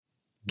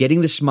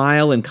Getting the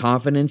smile and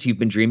confidence you've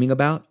been dreaming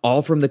about,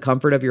 all from the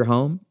comfort of your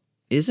home,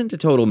 isn't a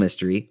total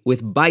mystery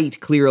with Bite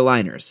clear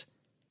aligners.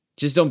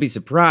 Just don't be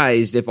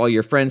surprised if all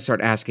your friends start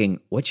asking,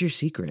 "What's your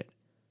secret?"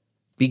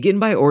 Begin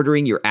by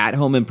ordering your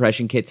at-home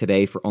impression kit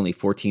today for only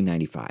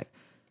 $14.95.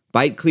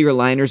 Bite clear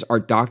aligners are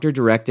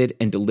doctor-directed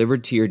and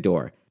delivered to your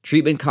door.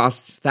 Treatment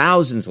costs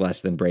thousands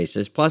less than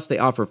braces, plus they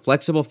offer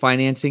flexible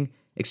financing,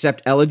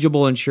 accept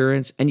eligible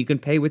insurance, and you can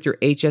pay with your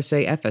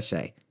HSA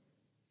FSA.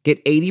 Get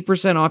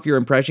 80% off your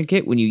impression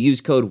kit when you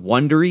use code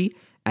WONDERY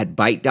at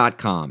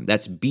Byte.com.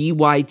 That's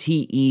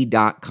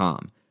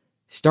BYTE.com.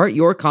 Start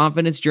your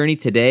confidence journey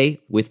today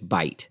with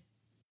Byte.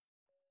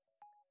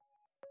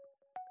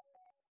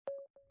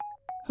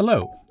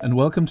 Hello, and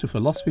welcome to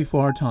Philosophy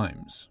for Our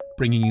Times,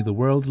 bringing you the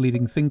world's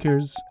leading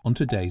thinkers on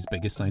today's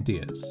biggest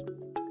ideas.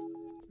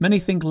 Many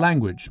think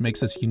language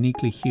makes us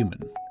uniquely human.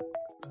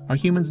 Are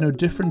humans no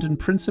different in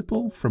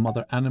principle from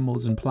other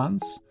animals and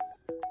plants?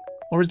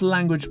 Or is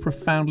language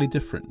profoundly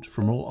different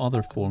from all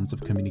other forms of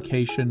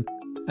communication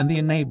and the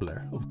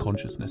enabler of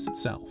consciousness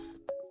itself?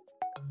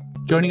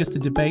 Joining us to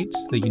debate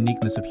the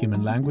uniqueness of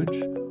human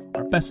language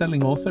are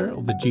best-selling author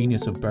of The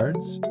Genius of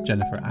Birds,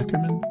 Jennifer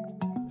Ackerman,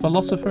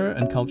 philosopher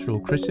and cultural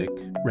critic,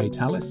 Ray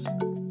Tallis,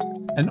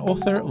 and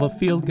author of A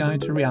Field Guide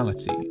to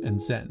Reality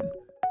and Zen,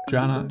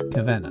 Joanna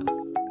Kavenna.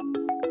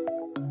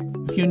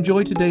 If you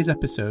enjoyed today's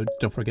episode,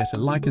 don't forget to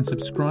like and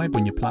subscribe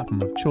on your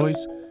platform of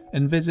choice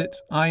and visit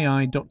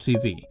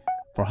ii.tv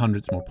for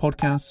hundreds more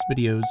podcasts,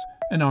 videos,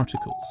 and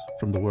articles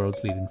from the world's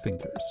leading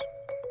thinkers.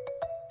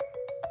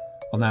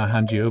 I'll now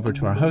hand you over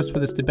to our host for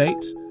this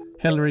debate,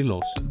 Hilary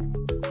Lawson.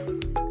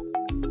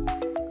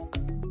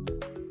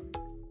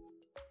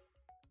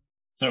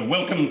 So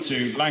welcome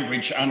to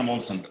Language,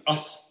 Animals and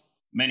Us.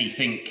 Many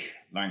think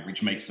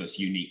language makes us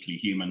uniquely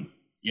human,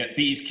 yet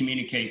bees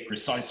communicate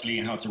precisely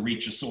how to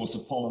reach a source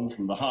of pollen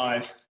from the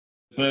hive,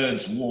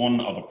 birds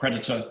warn of a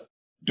predator,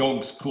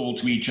 dogs call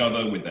to each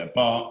other with their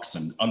barks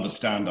and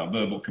understand our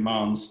verbal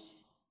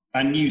commands,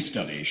 and new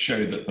studies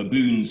show that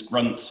baboons'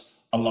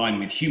 grunts align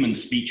with human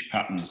speech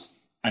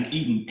patterns, and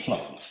even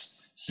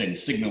plants send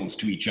signals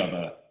to each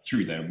other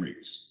through their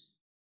roots.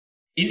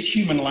 Is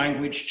human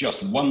language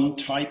just one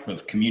type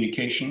of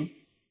communication,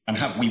 and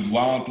have we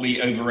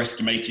wildly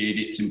overestimated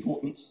its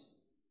importance?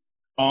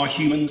 Are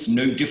humans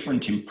no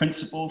different in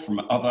principle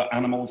from other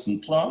animals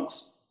and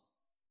plants?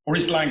 Or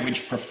is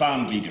language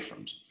profoundly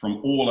different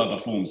from all other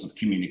forms of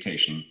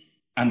communication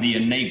and the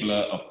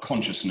enabler of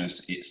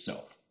consciousness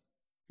itself?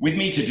 With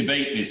me to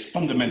debate this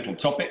fundamental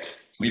topic,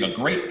 we have a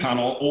great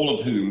panel, all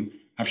of whom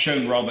have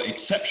shown rather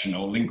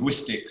exceptional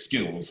linguistic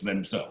skills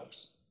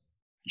themselves.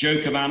 Jo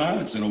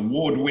Kavenna is an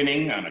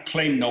award-winning and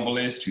acclaimed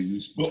novelist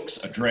whose books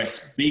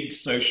address big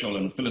social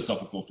and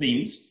philosophical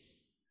themes,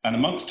 and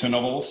amongst her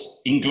novels,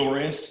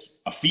 Inglorious,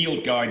 A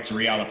Field Guide to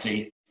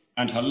Reality,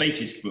 and her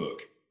latest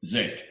book,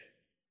 Zed.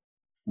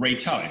 Ray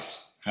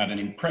Tallis had an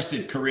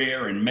impressive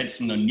career in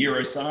medicine and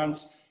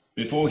neuroscience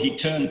before he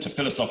turned to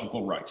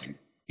philosophical writing.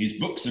 His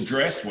books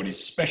address what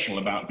is special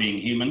about being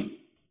human,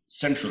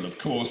 central, of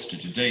course, to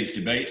today's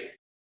debate,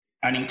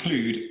 and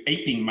include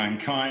Aping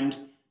Mankind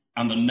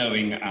and The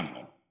Knowing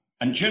Animal.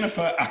 And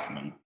Jennifer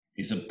Ackerman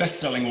is a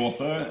best-selling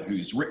author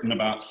who's written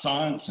about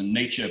science and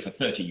nature for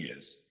 30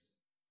 years.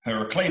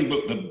 Her acclaimed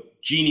book, The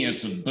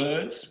Genius of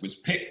Birds, was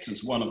picked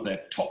as one of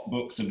their top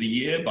books of the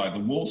year by the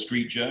Wall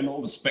Street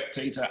Journal, The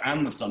Spectator,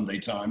 and the Sunday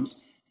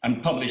Times,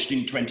 and published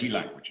in 20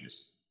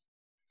 languages.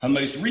 Her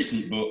most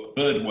recent book,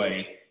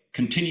 Birdway,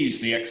 continues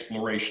the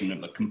exploration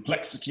of the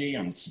complexity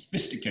and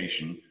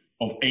sophistication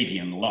of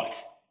avian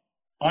life.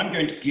 I'm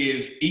going to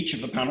give each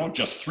of the panel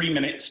just 3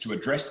 minutes to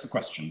address the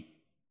question: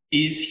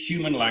 is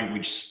human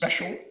language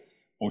special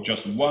or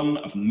just one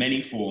of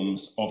many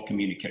forms of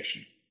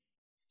communication?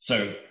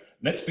 So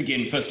let's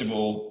begin, first of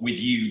all, with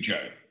you,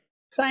 Jo.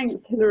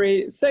 Thanks,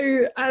 Hilary.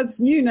 So as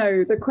you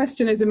know, the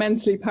question is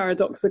immensely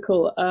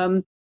paradoxical.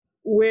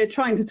 We're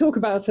trying to talk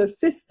about a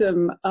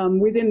system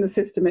within the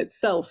system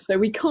itself, so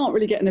we can't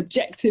really get an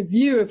objective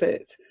view of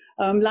it.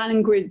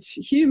 Language,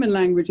 human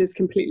language, is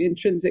completely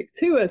intrinsic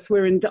to us.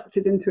 We're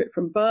inducted into it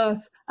from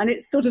birth, and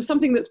it's sort of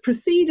something that's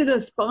preceded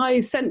us by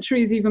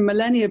centuries, even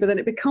millennia, but then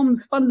it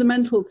becomes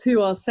fundamental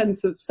to our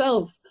sense of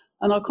self,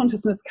 and our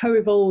consciousness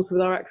co-evolves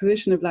with our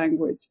acquisition of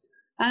language.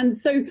 And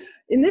so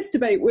in this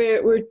debate,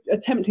 we're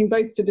attempting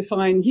both to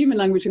define human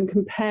language and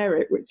compare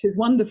it, which is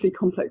wonderfully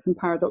complex and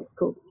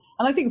paradoxical.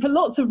 And I think for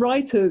lots of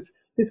writers,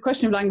 this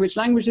question of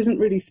language isn't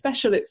really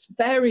special. It's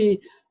very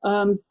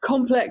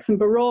complex and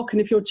baroque. And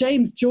if you're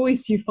James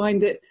Joyce, you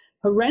find it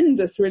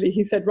horrendous, really.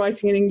 He said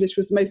writing in English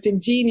was the most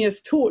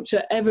ingenious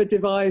torture ever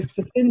devised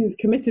for sins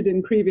committed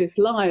in previous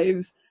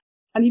lives.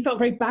 And he felt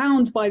very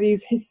bound by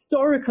these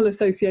historical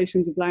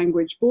associations of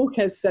language.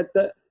 Borges said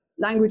that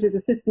language is a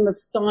system of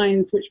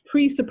signs which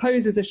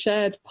presupposes a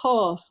shared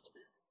past.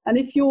 And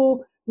if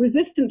you're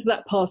resistant to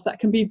that past, that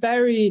can be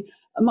very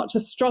much a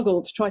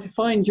struggle to try to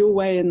find your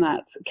way in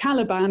that.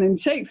 Caliban in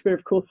Shakespeare,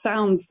 of course,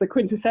 sounds the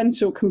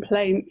quintessential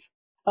complaint.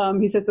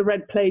 He says, "The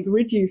Red Plague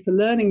rid you for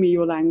learning me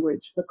your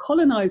language, for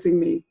colonizing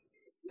me."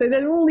 So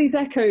there are all these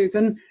echoes.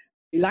 And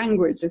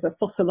language is a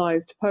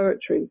fossilized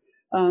poetry.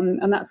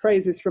 And that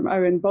phrase is from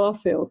Owen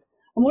Barfield.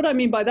 And what I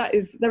mean by that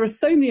is there are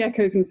so many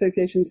echoes and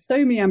associations, so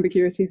many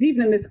ambiguities.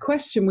 Even in this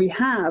question we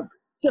have,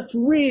 just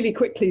really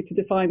quickly to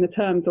define the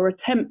terms or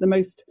attempt the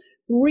most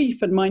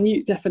brief and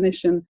minute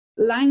definition.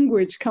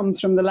 Language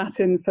comes from the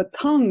Latin for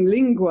tongue,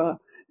 lingua.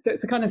 So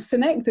it's a kind of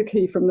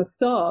synecdoche from the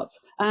start.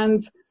 And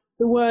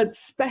the word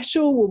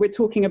special, well, we're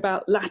talking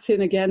about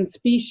Latin again,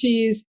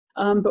 species,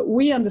 but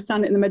we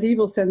understand it in the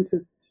medieval sense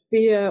as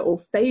sphere or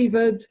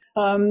favoured.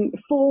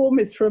 Form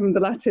is from the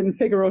Latin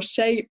figure or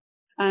shape.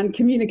 And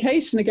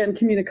communication, again,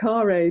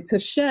 communicare, to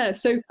share.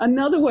 So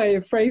another way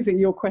of phrasing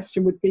your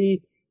question would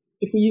be,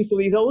 if we use all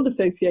these old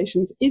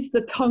associations, is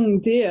the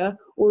tongue dear,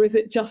 or is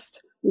it just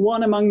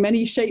one among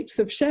many shapes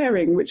of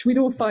sharing, which we'd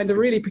all find a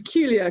really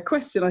peculiar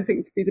question, I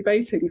think, to be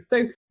debating.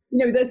 So,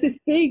 there's this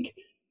big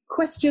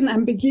question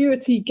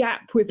ambiguity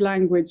gap with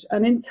language.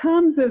 And in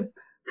terms of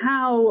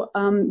how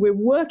we're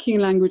working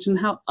language and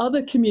how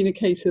other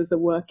communicators are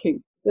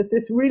working, there's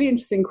this really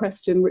interesting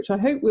question, which I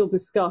hope we'll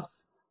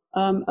discuss,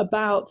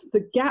 about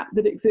the gap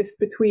that exists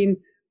between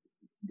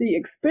the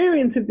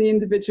experience of the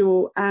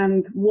individual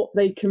and what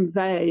they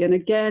convey. And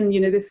again,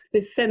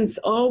 this sense,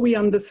 are we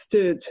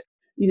understood?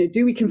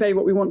 Do we convey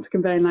what we want to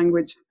convey in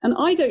language? And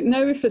I don't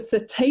know if a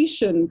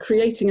cetacean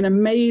creating an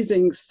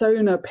amazing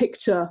sonar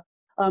picture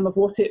of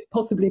what it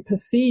possibly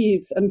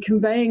perceives and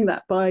conveying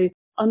that by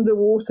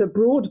underwater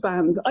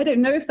broadband, I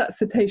don't know if that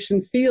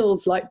cetacean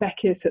feels like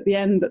Beckett at the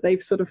end, that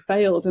they've sort of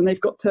failed and they've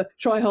got to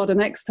try harder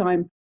next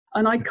time.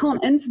 And I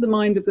can't enter the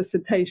mind of the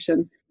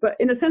cetacean, but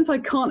in a sense, I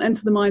can't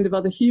enter the mind of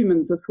other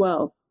humans as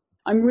well.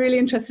 I'm really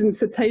interested in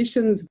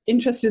cetaceans,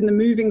 interested in the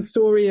moving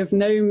story of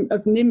Nim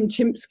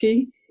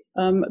Chimpsky,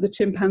 the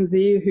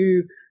chimpanzee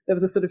who there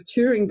was a sort of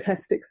Turing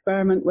test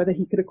experiment whether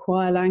he could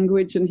acquire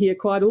language, and he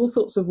acquired all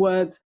sorts of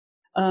words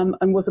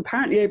and was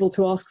apparently able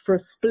to ask for a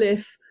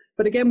spliff.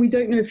 But again, we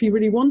don't know if he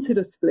really wanted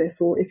a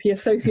spliff or if he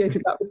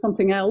associated that with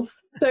something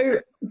else. So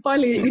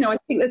finally, I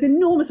think there's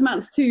enormous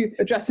amounts to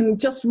address. And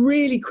just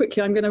really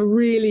quickly, I'm going to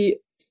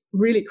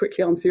really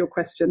quickly answer your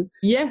question.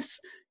 Yes,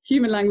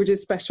 human language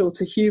is special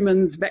to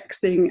humans,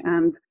 vexing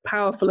and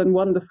powerful and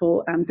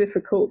wonderful and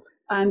difficult.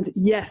 And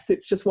yes,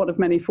 it's just one of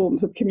many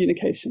forms of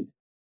communication.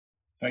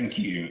 Thank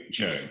you,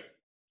 Joe.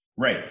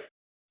 Ray.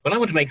 Well, I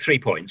want to make 3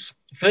 points.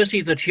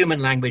 Firstly, that human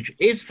language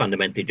is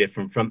fundamentally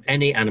different from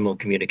any animal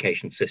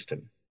communication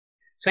system.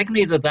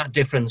 Secondly, that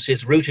difference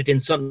is rooted in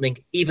something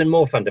even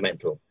more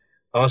fundamental,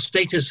 our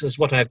status as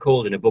what I have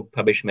called in a book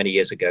published many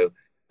years ago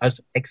as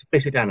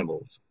explicit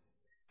animals.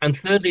 And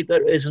thirdly,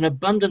 there is an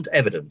abundant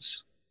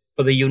evidence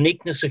for the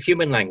uniqueness of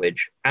human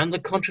language and the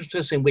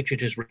consciousness in which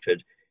it is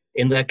rooted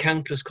in their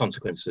countless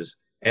consequences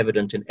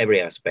evident in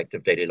every aspect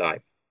of daily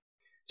life.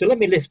 So let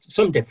me list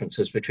some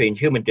differences between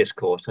human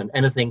discourse and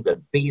anything that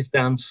bees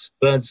dance,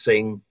 birds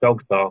sing,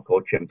 dogs bark,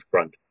 or chimps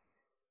grunt.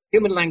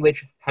 Human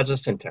language has a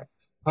syntax,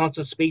 parts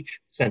of speech,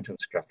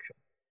 sentence structure.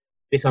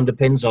 This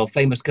underpins our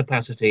famous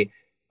capacity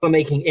for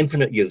making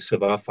infinite use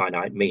of our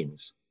finite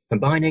means,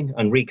 combining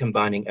and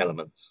recombining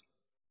elements.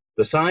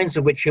 The signs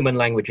of which human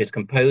language is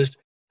composed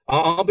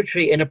are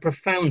arbitrary in a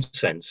profound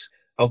sense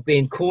of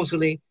being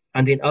causally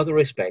and in other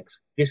respects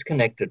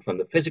disconnected from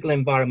the physical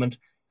environment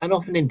and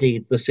often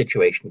indeed the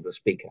situation of the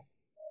speaker.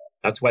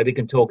 That's why we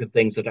can talk of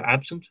things that are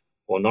absent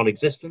or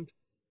non-existent,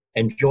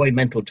 enjoy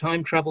mental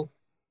time travel,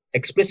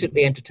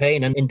 explicitly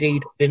entertain and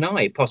indeed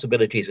deny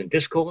possibilities in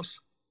discourse.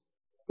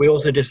 We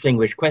also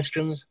distinguish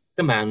questions,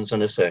 demands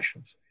and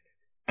assertions.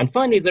 And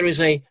finally, there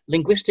is a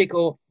linguistic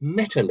or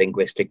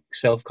meta-linguistic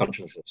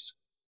self-consciousness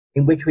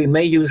in which we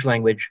may use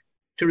language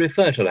to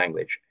refer to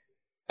language,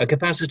 a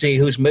capacity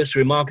whose most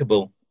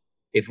remarkable,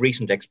 if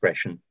recent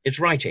expression, is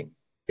writing,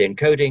 the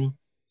encoding,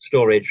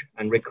 storage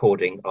and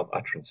recording of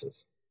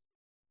utterances.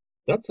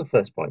 That's the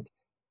first point.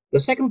 The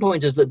second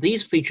point is that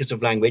these features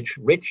of language,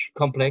 rich,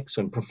 complex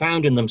and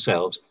profound in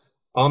themselves,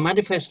 are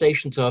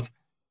manifestations of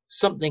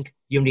something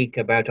unique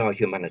about our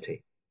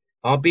humanity,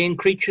 our being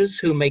creatures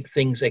who make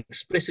things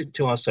explicit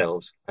to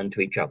ourselves and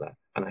to each other.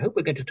 And I hope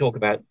we're going to talk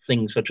about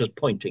things such as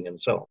pointing and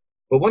so on.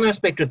 But one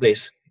aspect of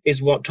this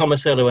is what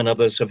Tomasello and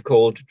others have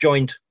called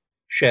joint,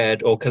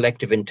 shared or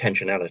collective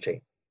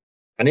intentionality.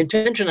 And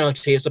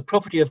intentionality is the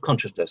property of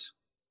consciousness,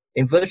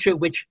 in virtue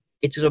of which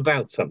it is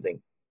about something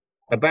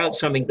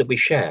that we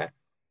share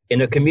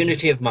in a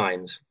community of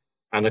minds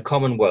and a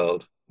common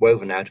world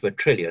woven out of 1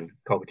 trillion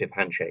cognitive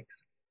handshakes.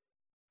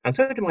 And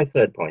so to my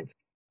third point,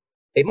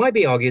 it might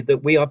be argued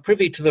that we are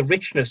privy to the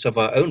richness of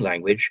our own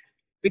language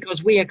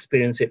because we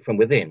experience it from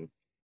within,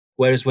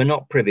 whereas we're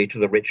not privy to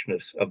the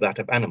richness of that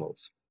of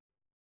animals.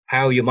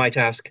 How, you might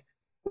ask,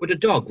 would a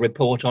dog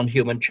report on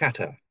human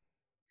chatter?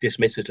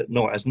 Dismiss it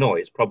as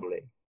noise,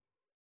 probably.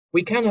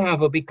 We can,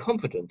 however, be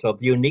confident of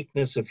the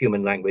uniqueness of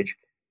human language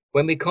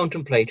when we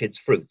contemplate its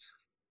fruits,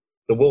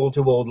 the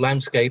wall-to-wall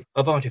landscape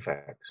of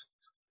artifacts,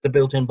 the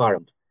built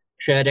environment,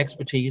 shared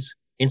expertise,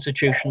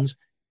 institutions,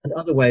 and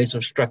other ways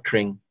of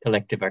structuring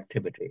collective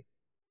activity,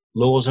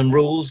 laws and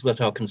rules that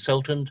are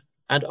consulted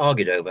and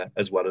argued over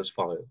as well as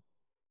followed,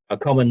 a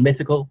common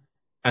mythical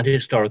and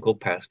historical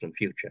past and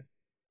future,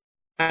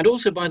 and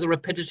also by the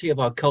rapidity of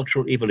our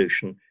cultural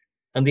evolution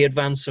and the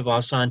advance of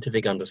our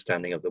scientific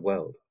understanding of the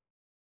world.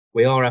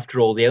 We are, after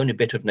all, the only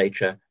bit of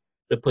nature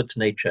that puts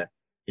nature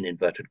in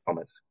inverted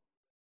commas.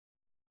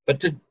 But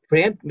to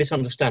preempt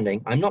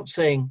misunderstanding, I'm not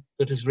saying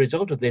that as a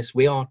result of this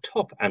we are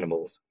top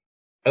animals,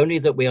 only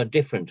that we are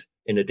different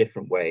in a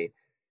different way,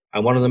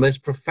 and one of the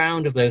most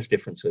profound of those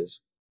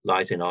differences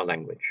lies in our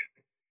language.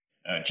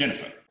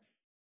 Jennifer.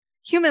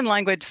 Human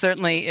language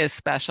certainly is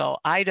special.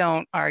 I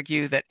don't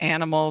argue that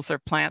animals or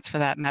plants, for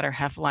that matter,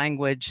 have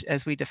language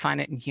as we define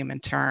it in human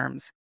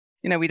terms.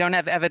 We don't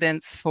have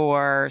evidence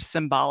for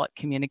symbolic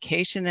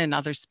communication in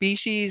other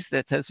species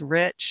that's as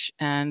rich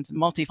and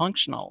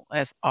multifunctional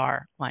as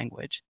our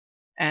language.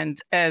 And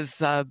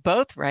as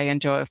both Ray and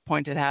Joe have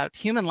pointed out,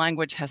 human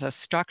language has a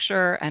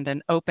structure and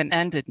an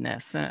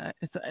open-endedness.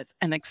 It's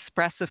an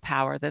expressive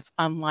power that's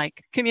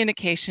unlike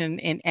communication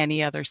in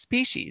any other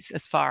species,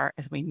 as far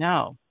as we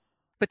know.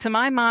 But to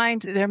my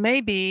mind, there may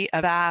be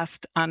a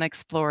vast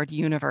unexplored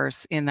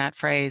universe in that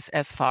phrase,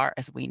 as far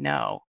as we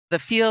know. The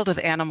field of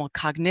animal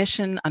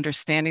cognition,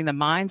 understanding the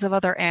minds of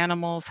other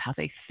animals, how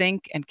they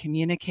think and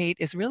communicate,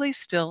 is really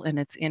still in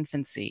its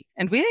infancy.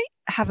 And we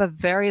have a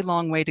very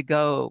long way to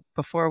go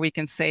before we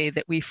can say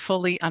that we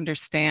fully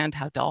understand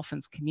how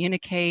dolphins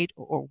communicate,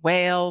 or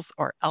whales,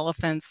 or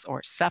elephants,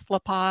 or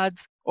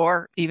cephalopods,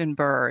 or even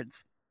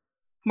birds.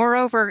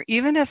 Moreover,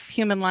 even if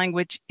human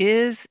language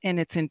is in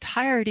its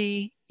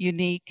entirety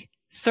unique,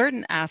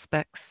 certain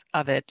aspects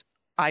of it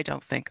I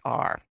don't think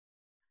are.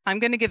 I'm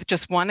going to give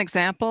just one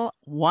example.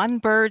 One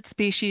bird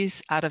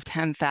species out of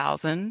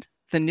 10,000,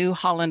 the New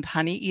Holland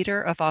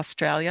honeyeater of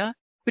Australia,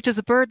 which is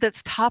a bird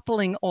that's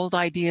toppling old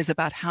ideas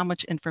about how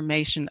much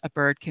information a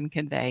bird can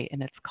convey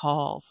in its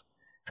calls.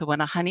 So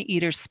when a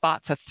honeyeater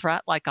spots a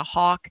threat like a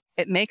hawk,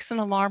 it makes an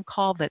alarm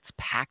call that's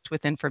packed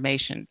with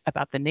information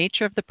about the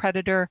nature of the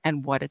predator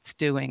and what it's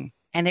doing.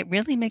 And it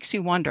really makes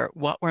you wonder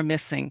what we're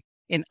missing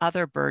in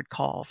other bird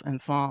calls and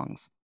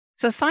songs.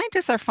 So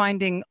scientists are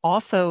finding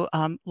also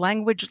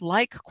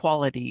language-like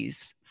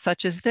qualities,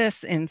 such as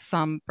this in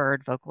some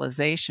bird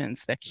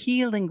vocalizations, the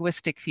key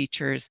linguistic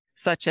features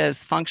such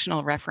as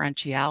functional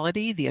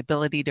referentiality, the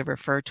ability to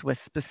refer to a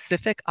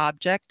specific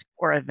object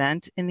or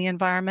event in the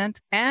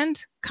environment,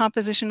 and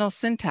compositional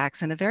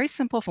syntax in a very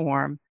simple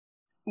form,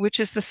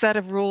 which is the set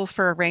of rules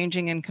for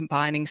arranging and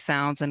combining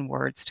sounds and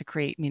words to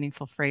create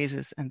meaningful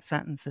phrases and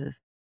sentences.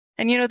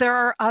 And there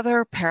are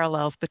other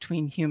parallels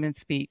between human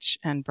speech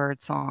and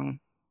bird song.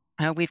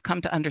 We've come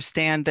to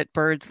understand that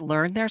birds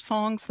learn their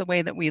songs the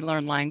way that we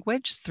learn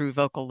language, through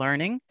vocal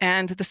learning.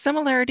 And the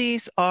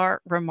similarities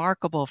are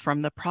remarkable,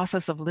 from the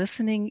process of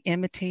listening,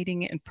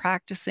 imitating, and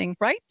practicing,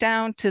 right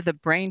down to the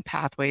brain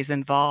pathways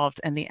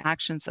involved and the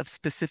actions of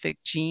specific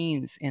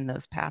genes in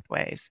those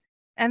pathways.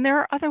 And there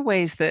are other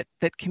ways that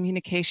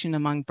communication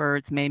among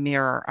birds may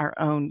mirror our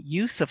own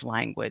use of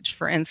language,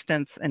 for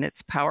instance, in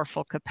its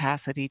powerful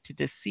capacity to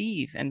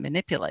deceive and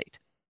manipulate.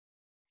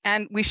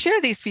 And we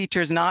share these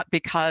features not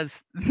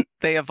because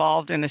they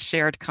evolved in a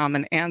shared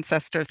common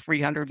ancestor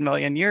 300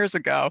 million years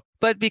ago,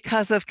 but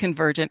because of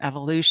convergent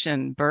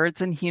evolution.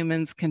 Birds and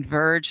humans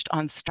converged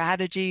on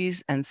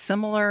strategies and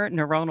similar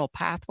neuronal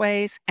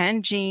pathways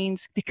and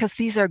genes because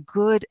these are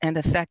good and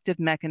effective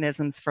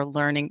mechanisms for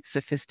learning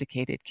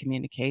sophisticated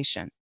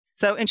communication.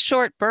 So in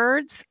short,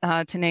 birds,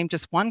 to name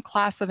just one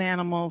class of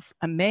animals,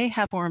 may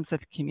have forms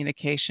of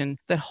communication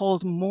that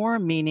hold more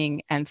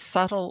meaning and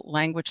subtle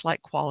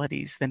language-like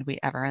qualities than we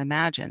ever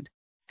imagined.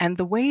 And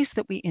the ways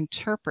that we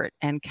interpret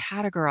and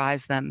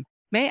categorize them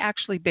may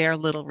actually bear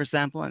little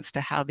resemblance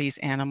to how these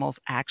animals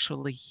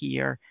actually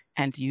hear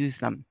and use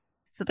them.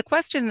 So the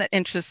question that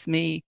interests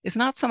me is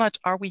not so much,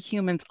 are we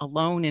humans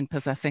alone in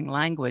possessing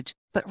language,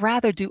 but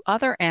rather, do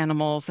other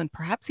animals and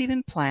perhaps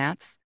even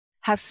plants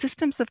have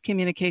systems of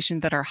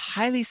communication that are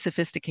highly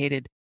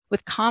sophisticated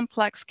with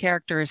complex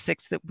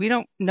characteristics that we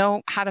don't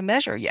know how to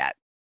measure yet?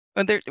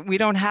 We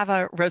don't have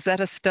a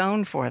Rosetta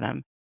Stone for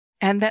them,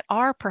 and that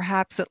are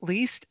perhaps, at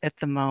least at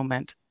the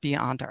moment,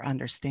 beyond our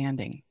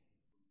understanding.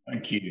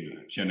 Thank you,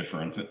 Jennifer,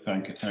 and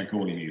thank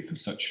all of you for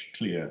such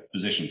clear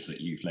positions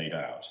that you've laid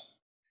out.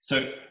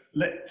 So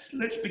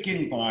let's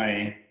begin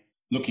by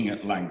looking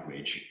at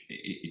language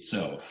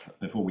itself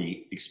before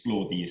we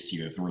explore the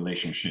issue of the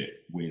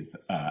relationship with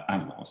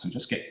animals, and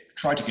just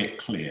try to get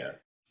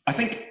clear. I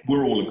think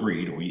we're all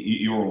agreed, or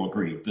you're all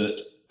agreed,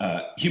 that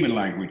human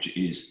language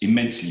is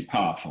immensely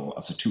powerful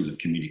as a tool of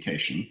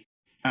communication,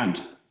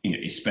 and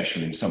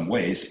especially in some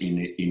ways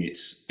in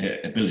its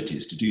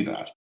abilities to do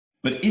that.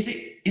 But is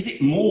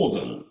it more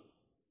than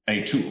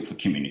a tool for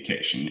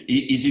communication?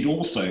 Is it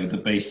also the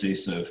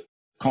basis of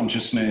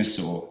consciousness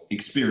or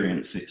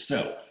experience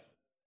itself?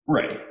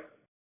 Ray?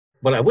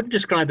 Well, I wouldn't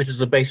describe it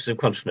as a basis of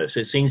consciousness.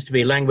 It seems to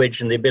be language,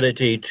 and the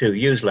ability to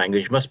use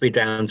language must be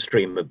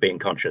downstream of being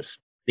conscious.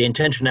 The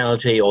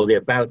intentionality or the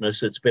aboutness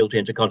that's built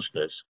into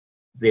consciousness,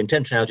 the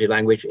intentionality of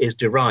language is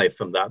derived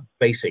from that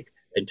basic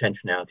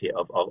intentionality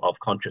of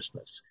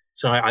consciousness.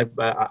 So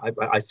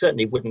I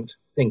certainly wouldn't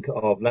think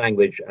of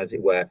language, as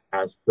it were,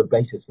 as the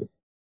basis.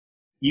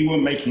 You were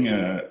making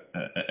a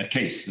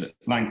case that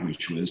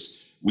language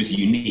was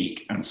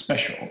unique and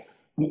special.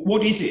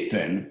 What is it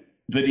then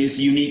that is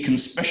unique and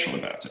special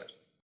about it?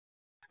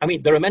 I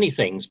mean, there are many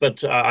things,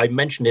 but I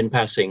mentioned in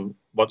passing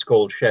what's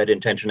called shared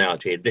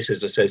intentionality. This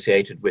is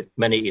associated with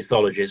many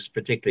ethologists,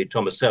 particularly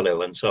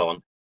Tomasello and so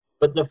on.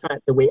 But the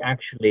fact that we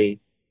actually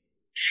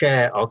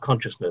share our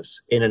consciousness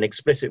in an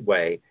explicit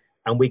way,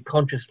 and we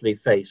consciously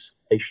face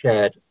a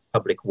shared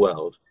public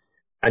world.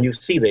 And you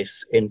see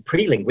this in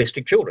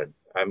pre-linguistic children.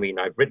 I mean,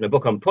 I've written a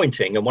book on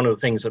pointing, and one of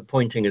the things that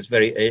pointing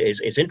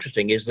is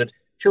interesting is that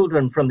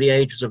children from the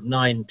ages of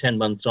 9, 10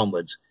 months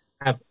onwards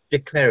have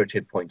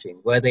declarative pointing,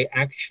 where they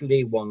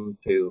actually want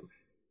to,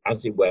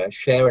 as it were,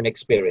 share an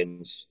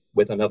experience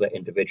with another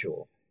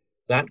individual.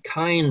 That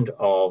kind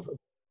of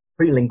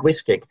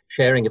pre-linguistic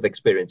sharing of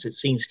experience, it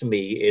seems to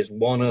me, is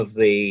one of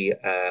the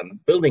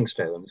building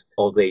stones,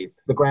 or the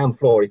ground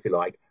floor, if you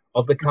like,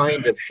 of the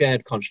kind of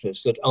shared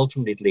consciousness that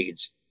ultimately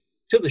leads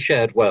to the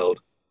shared world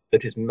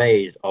that is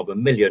made of a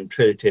million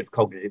trilative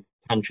cognitive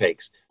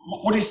handshakes.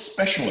 What is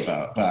special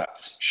about that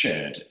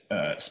shared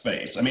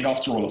space? I mean,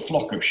 after all, a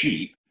flock of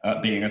sheep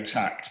being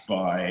attacked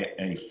by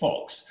a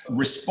fox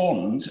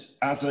respond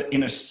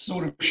in a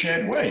sort of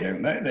shared way,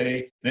 don't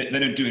they? They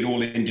don't do it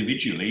all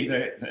individually.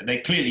 They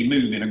clearly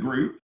move in a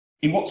group.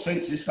 In what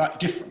sense is that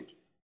different?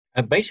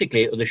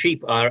 Basically, the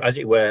sheep are, as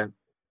it were,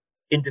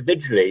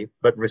 individually,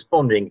 but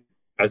responding,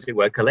 as it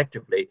were,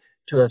 collectively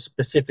to a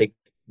specific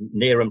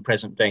near and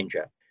present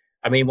danger.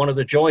 I mean, one of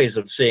the joys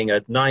of seeing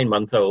a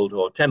 9-month-old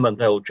or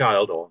 10-month-old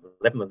child or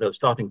 11-month-old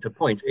starting to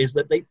point is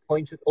that they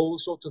point at all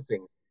sorts of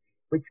things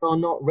which are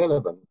not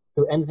relevant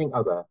to anything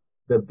other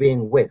than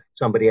being with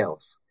somebody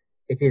else.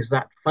 It is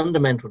that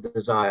fundamental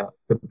desire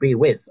to be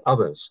with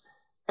others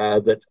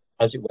that,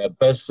 as it were,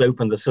 bursts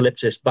open the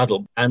solipsist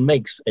bubble and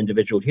makes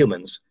individual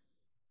humans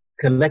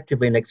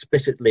collectively and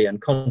explicitly and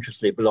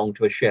consciously belong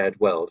to a shared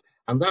world.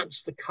 And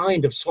that's the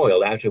kind of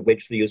soil out of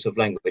which the use of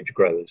language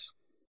grows.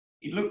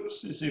 It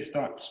looks as if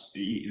that's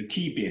the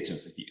key bit of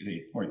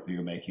the point that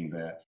you're making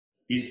there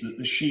is that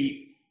the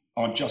sheep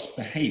are just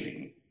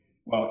behaving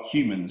while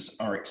humans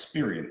are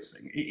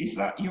experiencing. Is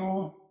that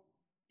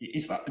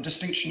the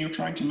distinction you're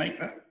trying to make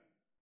there?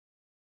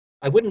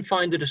 I wouldn't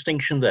find the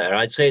distinction there.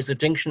 I'd say it's a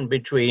distinction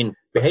between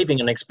behaving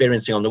and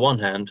experiencing on the one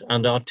hand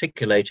and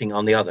articulating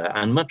on the other,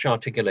 and much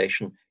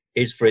articulation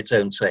is for its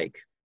own sake.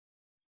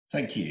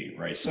 Thank you,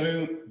 Ray.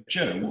 So,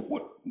 Joe,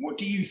 what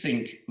do you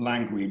think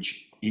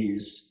language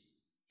is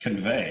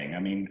conveying? I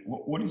mean,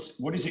 what is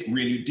it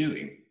really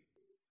doing?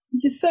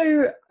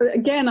 So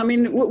again, I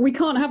mean, we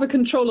can't have a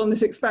control on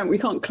this experiment. We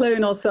can't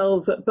clone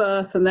ourselves at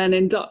birth and then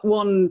induct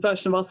one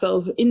version of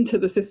ourselves into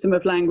the system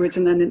of language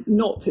and then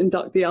not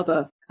induct the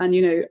other, and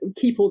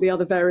keep all the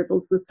other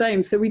variables the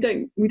same. So we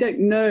don't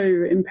know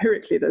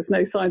empirically. There's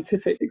no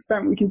scientific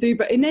experiment we can do.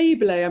 But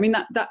enable, I mean,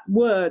 that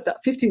word, that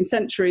 15th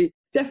century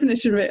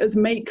definition of it as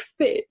make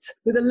fit,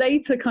 with a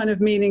later kind of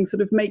meaning,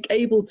 sort of make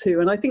able to.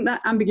 And I think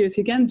that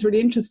ambiguity again is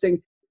really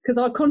interesting. Because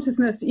our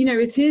consciousness,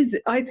 it is,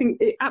 I think,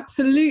 it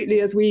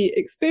absolutely, as we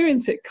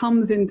experience it,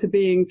 comes into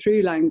being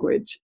through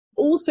language.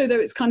 Also, though,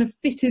 it's kind of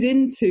fitted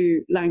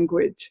into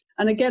language.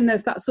 And again,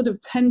 there's that sort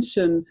of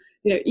tension,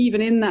 even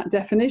in that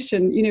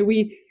definition.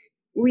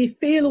 We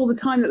feel all the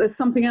time that there's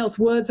something else.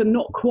 Words are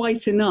not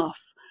quite enough.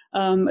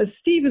 As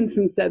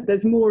Stevenson said,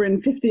 there's more in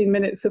 15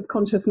 minutes of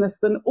consciousness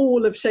than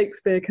all of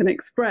Shakespeare can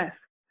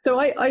express. So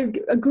I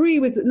agree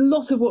with a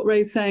lot of what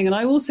Ray's saying. And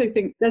I also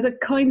think there's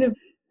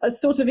a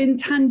sort of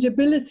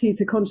intangibility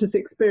to conscious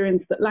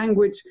experience that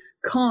language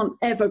can't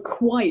ever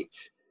quite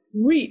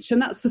reach. And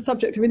that's the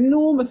subject of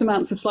enormous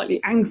amounts of slightly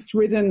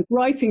angst-ridden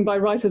writing by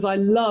writers I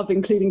love,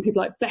 including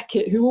people like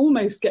Beckett, who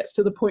almost gets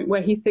to the point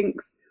where he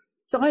thinks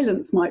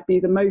silence might be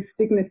the most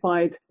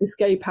dignified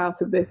escape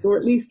out of this, or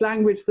at least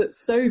language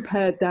that's so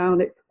pared down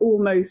it's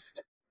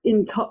almost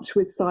in touch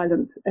with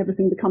silence.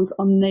 Everything becomes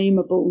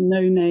unnameable,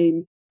 no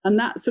name. And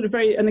that's sort of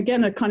and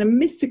again, a kind of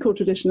mystical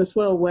tradition as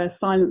well, where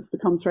silence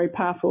becomes very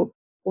powerful.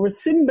 Or a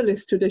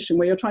symbolist tradition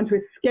where you're trying to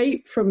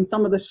escape from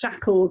some of the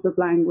shackles of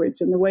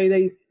language and the way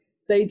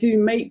they do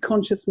make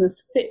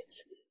consciousness fit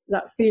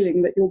that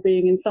feeling that you're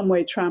being in some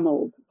way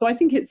trammeled. So I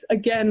think it's,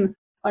 again,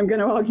 I'm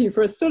going to argue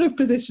for a sort of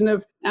position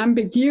of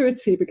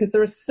ambiguity because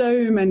there are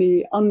so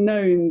many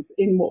unknowns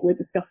in what we're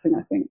discussing,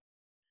 I think.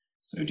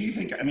 So do you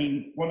think, I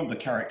mean, one of the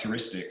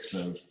characteristics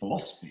of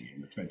philosophy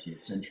in the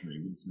 20th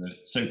century was the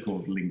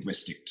so-called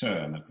linguistic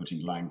turn of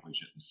putting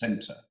language at the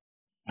centre.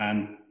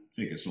 And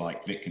figures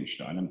like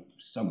Wittgenstein, and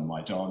some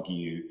might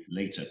argue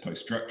later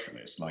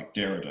post-structuralists like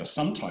Derrida,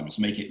 sometimes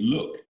make it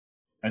look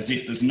as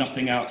if there's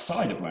nothing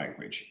outside of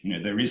language.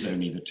 There is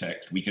only the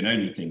text. We can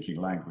only think in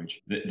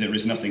language. There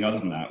is nothing other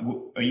than that.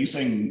 Are you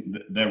saying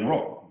that they're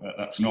wrong?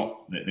 That's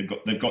not,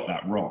 they've got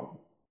that wrong?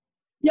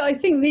 Yeah, I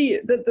think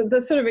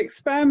the sort of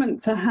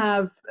experiment to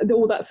have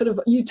all that sort of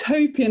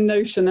utopian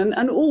notion,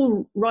 and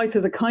all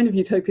writers are kind of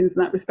utopians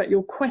in that respect.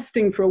 You're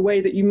questing for a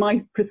way that you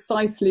might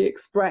precisely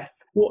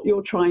express what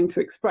you're trying to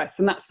express.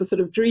 And that's the sort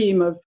of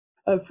dream of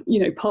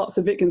parts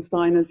of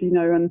Wittgenstein, as you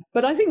know.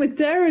 But I think with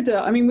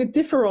Derrida, I mean, with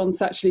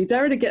difference, actually,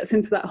 Derrida gets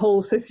into that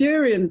whole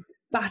Saussurean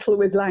battle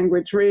with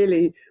language,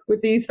 really,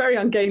 with these very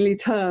ungainly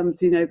terms,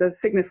 the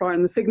signifier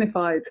and the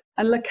signified.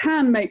 And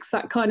Lacan makes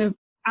that kind of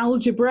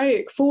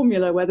algebraic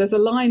formula where there's a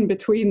line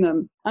between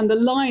them. And the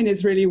line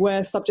is really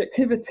where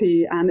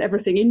subjectivity and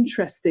everything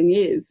interesting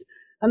is.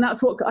 And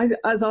that's what,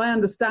 as I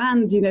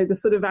understand, the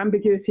sort of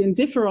ambiguity and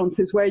difference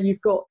is where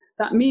you've got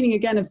that meaning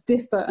again of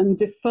differ and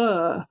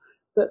defer,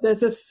 that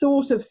there's a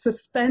sort of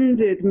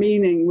suspended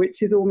meaning,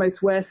 which is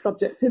almost where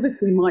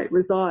subjectivity might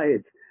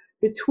reside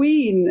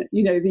between,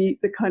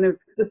 the kind of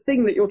the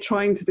thing that you're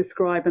trying to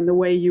describe and the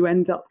way you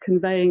end up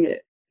conveying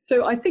it.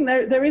 So I think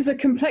there is a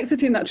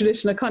complexity in that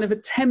tradition, a kind of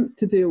attempt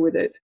to deal with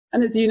it.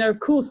 And as you know,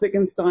 of course,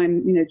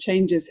 Wittgenstein,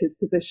 changes his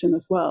position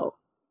as well.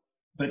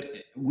 But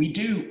we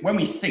do, when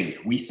we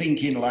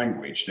think in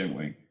language, don't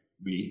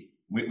we?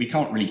 We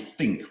can't really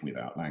think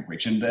without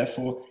language. And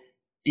therefore,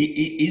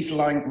 is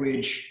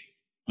language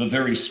the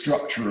very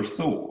structure of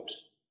thought?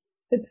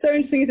 It's so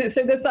interesting, isn't it?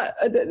 So there's that,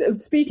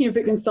 speaking of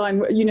Wittgenstein,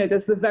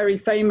 there's the very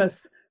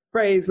famous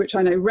phrase, which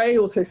I know Ray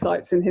also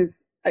cites in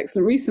his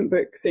excellent recent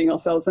book, Seeing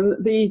Ourselves, and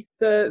the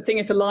thing,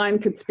 if a lion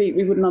could speak,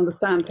 we wouldn't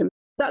understand him.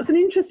 That's an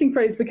interesting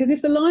phrase, because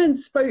if the lion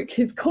spoke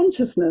his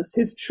consciousness,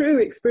 his true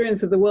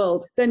experience of the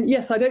world, then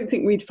yes, I don't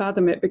think we'd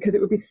fathom it, because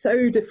it would be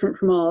so different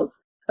from ours.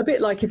 A bit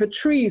like if a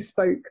tree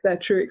spoke their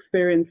true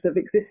experience of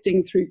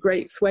existing through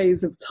great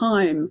swathes of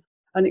time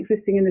and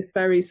existing in this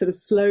very sort of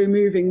slow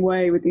moving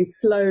way with these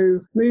slow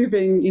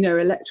moving,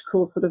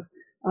 electrical sort of,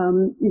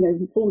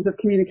 forms of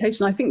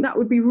communication. I think that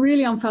would be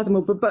really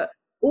unfathomable. But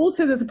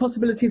also there's a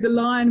possibility the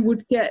lion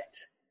would get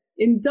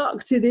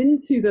inducted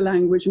into the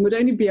language and would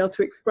only be able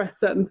to express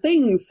certain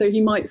things. So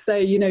he might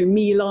say,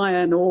 me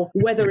lion, or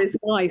weather is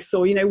nice,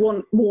 or,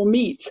 want more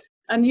meat.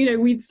 And,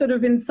 we'd sort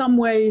of in some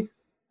way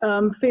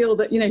feel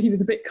that, he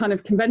was a bit kind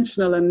of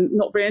conventional and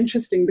not very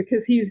interesting,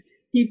 because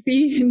he'd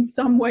be in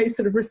some way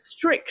sort of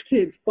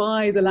restricted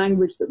by the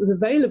language that was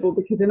available,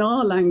 because in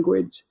our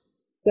language,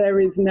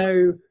 there is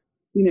no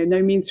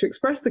means to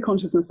express the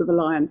consciousness of a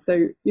lion.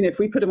 So, if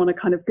we put him on a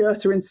kind of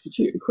Goethe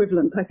Institute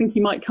equivalent, I think he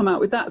might come out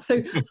with that.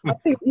 So I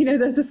think,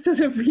 there's a sort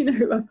of,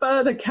 a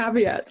further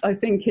caveat, I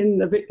think, in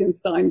the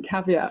Wittgenstein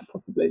caveat,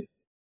 possibly.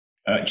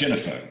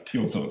 Jennifer,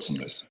 your thoughts on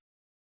this?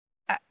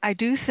 I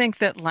do think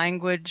that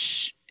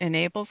language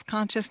enables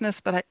consciousness,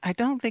 but I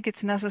don't think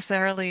it's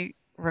necessarily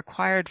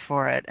required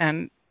for it.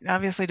 And it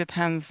obviously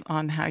depends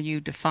on how you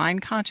define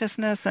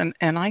consciousness. And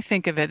I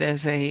think of it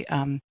as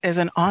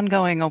an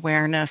ongoing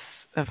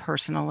awareness of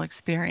personal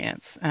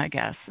experience, I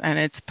guess. And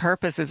its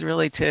purpose is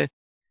really to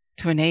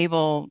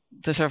enable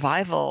the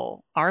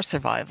survival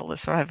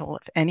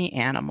of any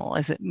animal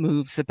as it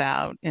moves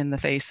about in the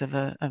face of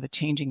a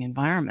changing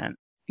environment.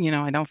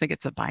 I don't think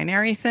it's a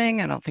binary thing.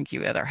 I don't think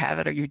you either have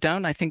it or you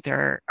don't. I think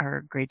there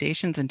are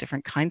gradations in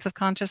different kinds of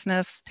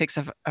consciousness, takes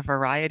a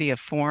variety of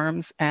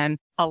forms. And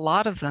a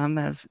lot of them,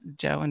 as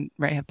Joe and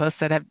Ray have both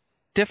said,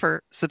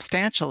 differ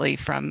substantially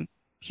from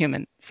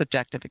human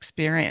subjective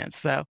experience.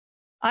 So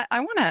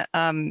I want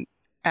to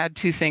add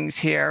two things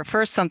here.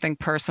 First, something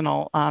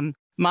personal.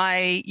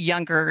 My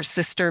younger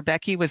sister,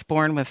 Becky, was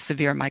born with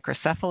severe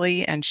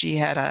microcephaly, and she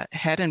had a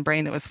head and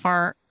brain that was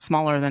far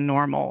smaller than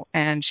normal,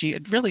 and she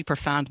had really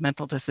profound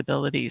mental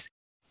disabilities.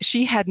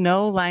 She had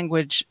no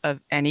language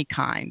of any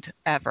kind,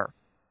 ever.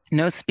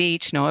 No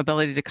speech, no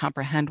ability to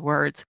comprehend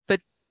words.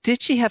 But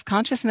did she have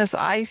consciousness?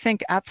 I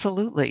think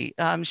absolutely.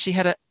 She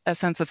had a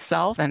sense of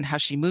self and how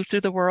she moved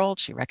through the world.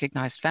 She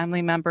recognized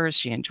family members.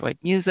 She enjoyed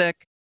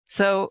music.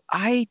 So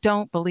I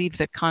don't believe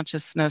that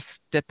consciousness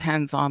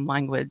depends on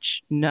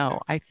language. No,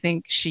 I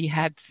think she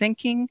had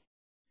thinking,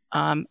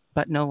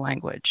 but no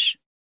language.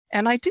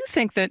 And I do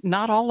think that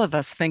not all of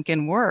us think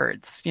in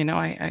words.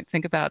 I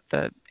think about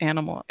the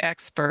animal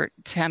expert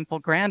Temple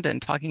Grandin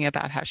talking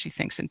about how she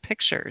thinks in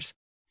pictures.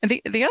 And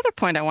the other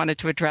point I wanted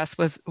to address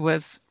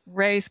was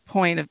Ray's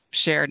point of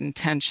shared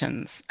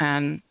intentions.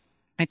 And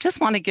I just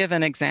want to give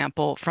an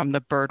example from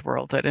the bird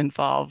world that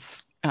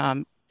involves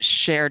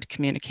shared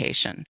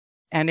communication.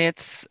 And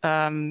it's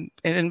an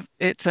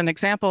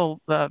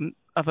example of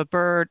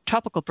a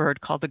tropical bird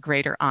called the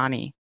greater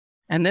ani.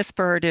 And this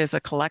bird is a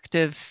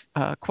collective,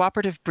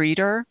 cooperative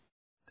breeder.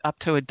 Up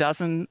to a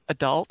dozen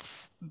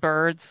adults,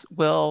 birds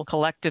will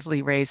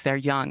collectively raise their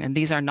young. And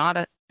these are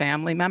not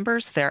family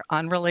members. They're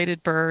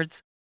unrelated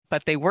birds,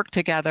 but they work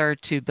together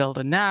to build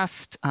a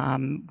nest,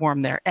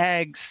 warm their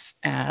eggs,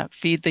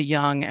 feed the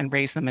young, and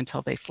raise them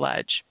until they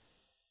fledge.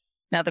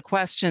 Now, the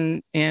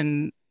question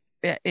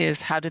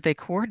is how do they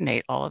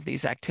coordinate all of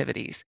these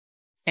activities?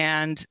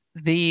 And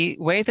the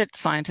way that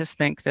scientists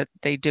think that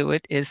they do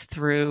it is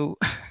through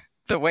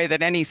the way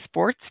that any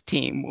sports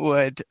team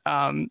would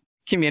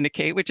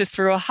communicate, which is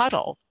through a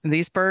huddle. And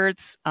these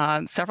birds,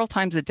 several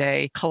times a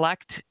day,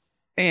 collect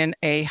in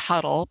a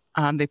huddle.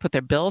 They put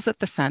their bills at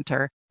the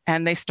center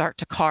and they start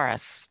to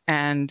chorus,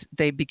 and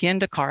they begin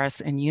to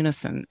chorus in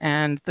unison.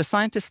 And the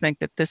scientists think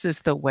that this is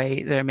the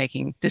way they're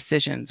making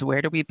decisions.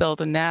 Where do we build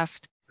a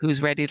nest?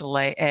 Who's ready to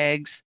lay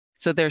eggs?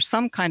 So there's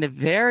some kind of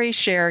very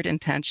shared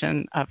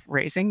intention of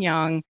raising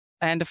young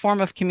and a form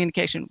of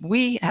communication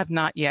we have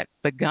not yet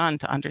begun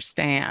to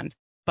understand.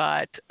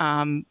 But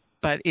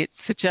it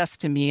suggests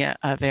to me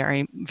a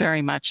very,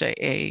 very much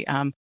a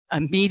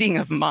meeting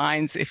of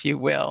minds, if you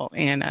will,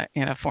 in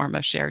a form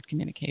of shared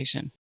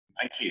communication.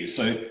 Thank you.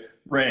 So,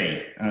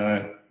 Ray,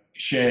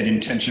 shared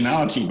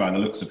intentionality by the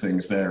looks of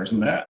things there,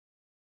 isn't there?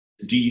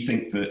 Do you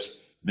think that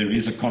there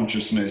is a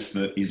consciousness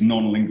that is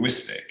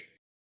non-linguistic?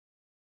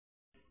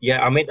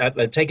 Yeah, I mean,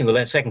 taking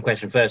the second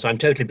question first, I'm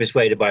totally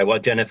persuaded by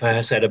what Jennifer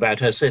has said about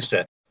her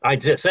sister. I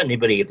certainly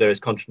believe there is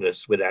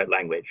consciousness without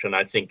language, and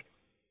I think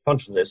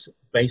consciousness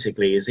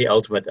basically is the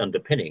ultimate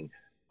underpinning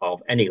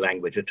of any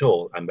language at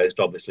all, and most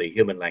obviously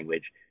human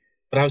language.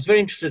 But I was very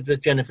interested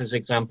with Jennifer's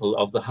example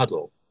of the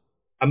huddle.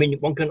 I mean,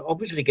 one can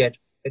obviously get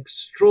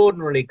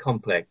extraordinarily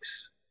complex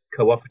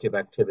cooperative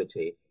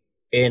activity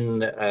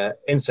in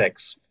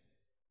insects,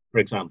 for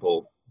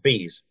example,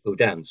 bees who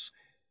dance.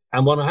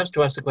 And one has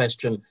to ask the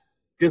question,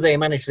 do they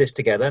manage this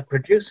together,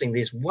 producing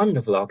these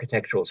wonderful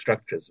architectural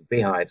structures,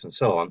 beehives and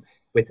so on,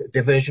 with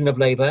division of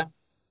labor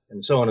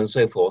and so on and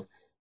so forth?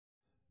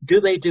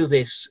 Do they do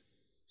this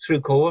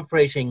through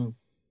cooperating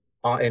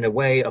in a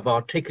way of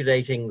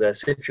articulating their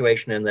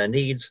situation and their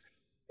needs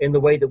in the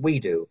way that we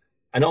do?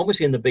 And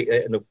obviously in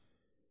the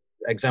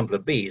example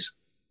of bees,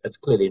 that's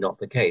clearly not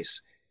the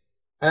case.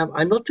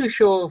 I'm not too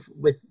sure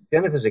with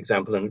Jennifer's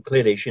example, and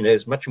clearly she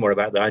knows much more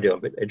about that I do. I'm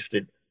a bit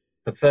interested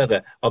for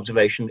further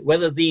observation,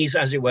 whether these,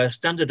 as it were,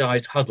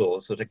 standardized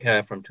huddles that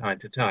occur from time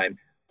to time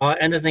are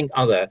anything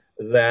other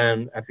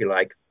than, if you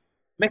like,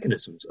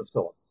 mechanisms of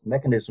thought,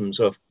 mechanisms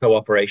of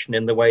cooperation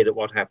in the way that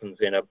what happens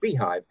in a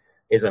beehive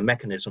is a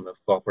mechanism of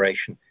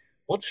cooperation.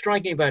 What's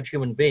striking about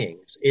human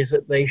beings is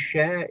that they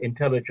share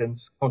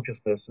intelligence,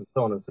 consciousness, and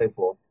so on and so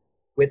forth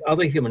with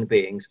other human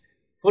beings,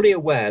 fully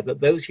aware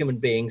that those human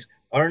beings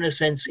are in a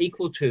sense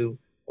equal to,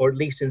 or at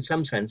least in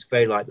some sense,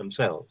 very like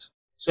themselves.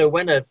 So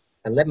when an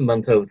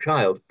 11-month-old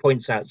child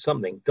points out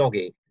something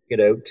doggy,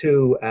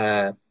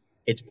 to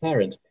its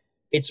parent,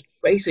 it's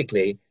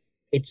basically,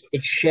 it's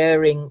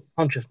sharing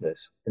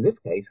consciousness, in this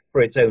case,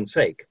 for its own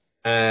sake,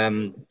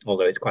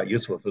 although it's quite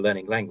useful for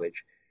learning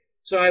language.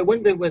 So I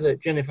wonder whether,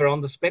 Jennifer,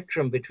 on the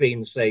spectrum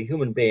between, say,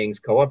 human beings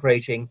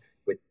cooperating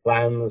with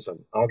plans and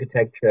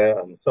architecture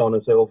and so on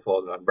and so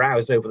forth, and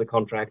browse over the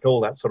contract,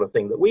 all that sort of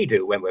thing that we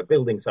do when we're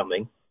building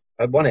something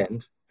at one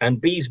end, and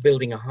bees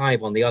building a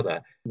hive on the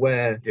other,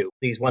 where do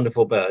these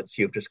wonderful birds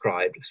you've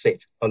described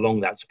sit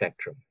along that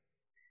spectrum?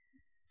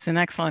 It's an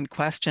excellent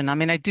question. I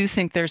mean, I do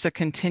think there's a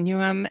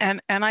continuum,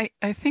 and I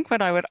think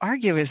what I would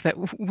argue is that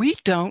we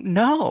don't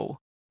know.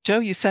 Joe,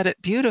 you said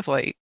it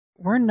beautifully.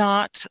 We're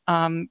not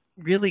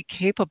really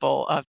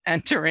capable of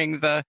entering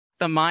the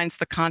minds,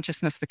 the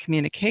consciousness, the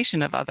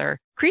communication of other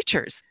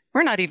creatures.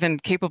 We're not even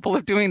capable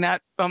of doing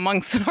that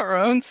amongst our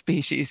own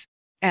species.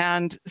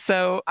 And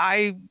so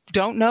I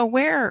don't know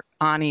where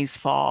Anis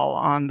fall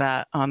on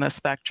the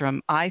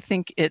spectrum. I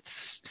think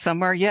it's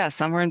somewhere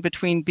in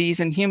between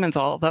bees and humans,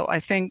 although I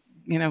think,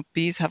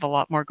 bees have a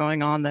lot more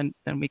going on than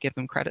we give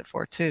them credit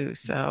for too.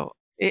 So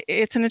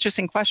it's an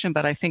interesting question,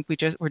 but I think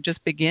we're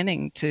just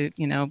beginning to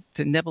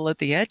nibble at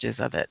the edges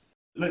of it.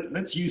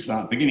 Let's use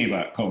that beginning of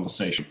that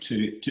conversation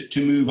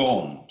to move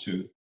on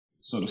to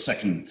sort of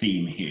second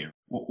theme here.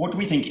 What do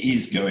we think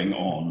is going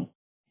on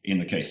in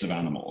the case of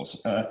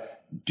animals?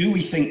 Do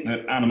we think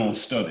that animal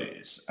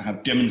studies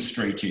have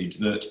demonstrated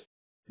that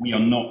we are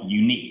not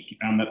unique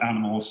and that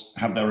animals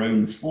have their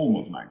own form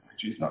of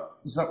language? Is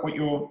that what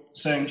you're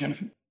saying,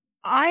 Jennifer?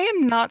 I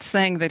am not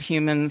saying that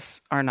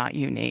humans are not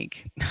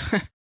unique.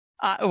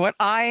 What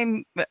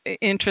I'm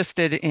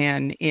interested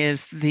in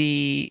is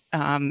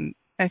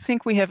I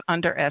think we have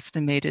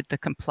underestimated the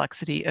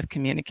complexity of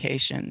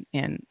communication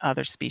in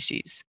other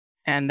species,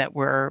 and that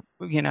we're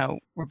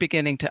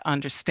beginning to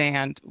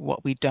understand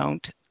what we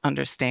don't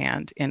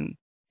understand.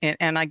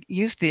 And I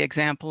used the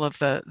example of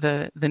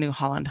the New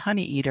Holland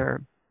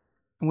honeyeater,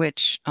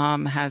 which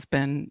has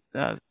been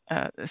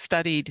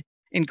studied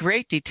in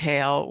great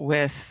detail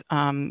with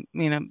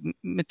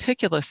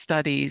meticulous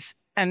studies.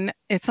 And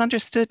it's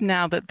understood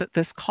now that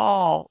this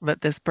call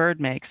that this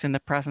bird makes in the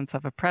presence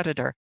of a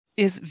predator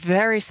is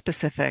very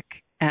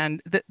specific.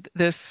 And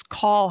this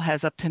call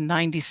has up to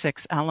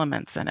 96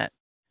 elements in it.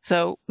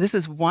 So this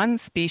is one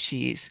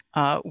species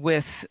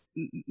with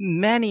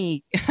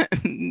many,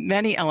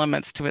 many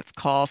elements to its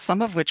call,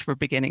 some of which we're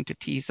beginning to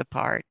tease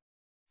apart.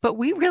 But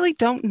we really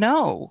don't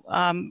know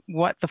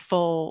what the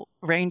full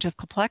range of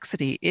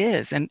complexity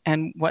is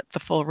and what the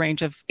full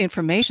range of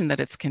information that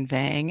it's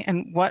conveying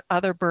and what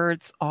other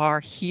birds are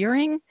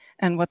hearing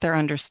and what they're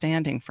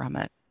understanding from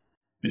it.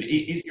 But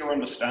is your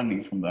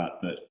understanding from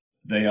that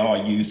they are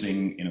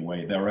using, in a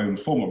way, their own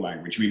form of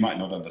language? We might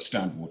not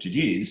understand what it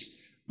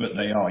is, but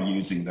they are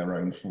using their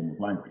own form of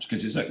language,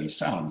 because it certainly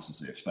sounds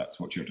as if that's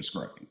what you're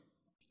describing.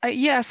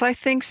 Yes, I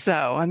think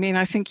so. I mean,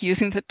 I think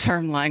using the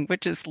term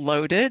language is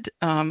loaded.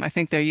 I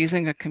think they're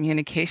using a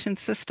communication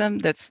system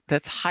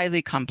that's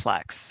highly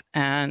complex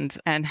and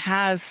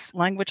has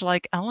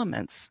language-like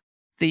elements.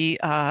 The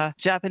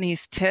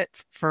Japanese tit,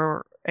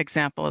 for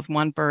example, is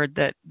one bird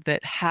that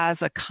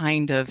has a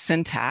kind of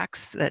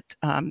syntax that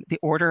the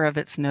order of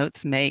its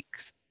notes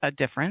makes a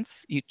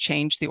difference. You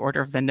change the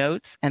order of the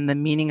notes and the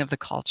meaning of the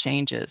call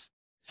changes.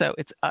 So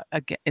it's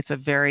a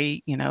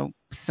very,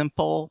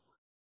 simple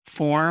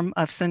form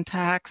of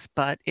syntax,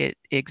 but it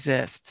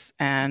exists.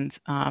 And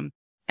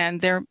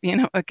there,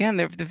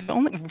 there've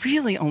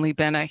only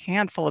been a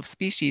handful of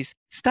species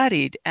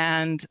studied.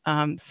 And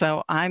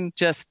so I'm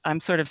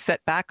sort of set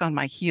back on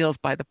my heels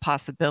by the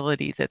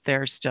possibility that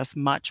there's just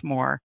much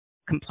more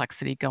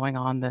complexity going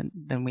on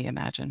than we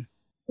imagine.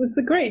 It was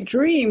the great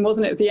dream,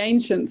 wasn't it, of the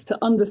ancients to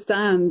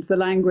understand the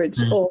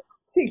language of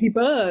particularly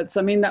birds.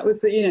 I mean, that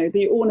was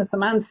the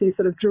ornithomancy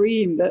sort of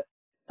dream that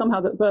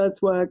somehow that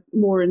birds were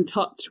more in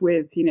touch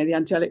with, the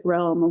angelic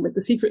realm and with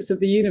the secrets of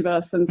the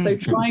universe. And so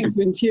trying to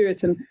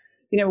intuit and,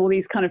 all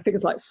these kind of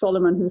figures like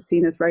Solomon, who was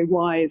seen as very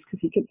wise because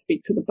he could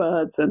speak to the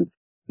birds, and,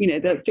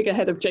 the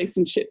figurehead of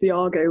Jason's ship, the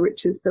Argo,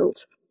 which is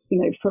built,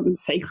 from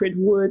sacred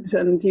wood,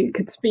 and you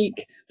could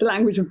speak the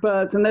language of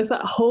birds. And there's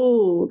that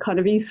whole kind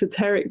of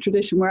esoteric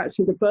tradition where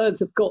actually the birds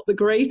have got the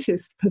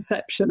greatest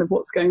perception of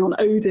what's going on.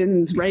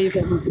 Odin's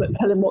ravens that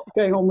tell him what's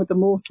going on with the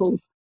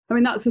mortals. I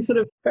mean, that's a sort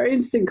of very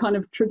interesting kind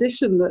of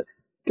tradition that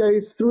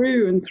goes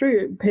through and through.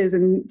 It appears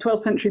in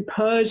 12th century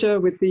Persia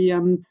with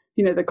the,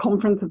 the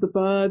conference of the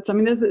birds. I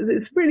mean,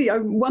 it's really, I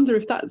wonder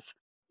if that's,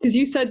 because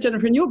you said,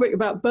 Jennifer, in your book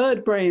about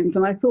bird brains,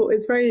 and I thought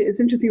it's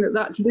interesting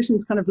that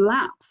tradition's kind of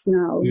lapsed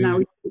now. Now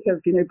we think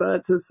of,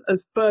 birds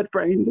as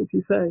bird-brained, as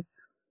you say.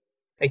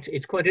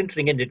 It's quite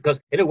interesting, isn't it? Because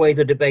in a way,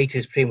 the debate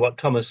is between what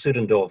Thomas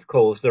Suddendorf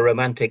calls the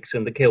romantics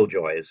and the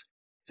killjoys.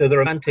 So the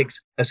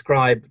romantics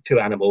ascribe to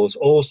animals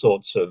all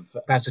sorts of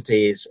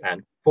capacities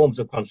and forms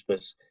of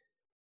consciousness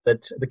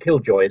that the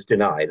killjoys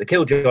deny. The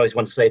killjoys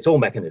want to say it's all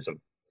mechanism.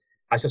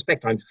 I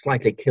suspect I'm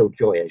slightly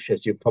killjoyish,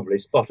 as you've probably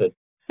spotted.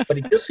 But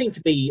it does seem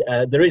to be,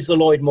 there is the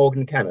Lloyd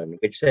Morgan canon,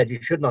 which said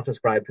you should not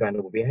ascribe to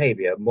animal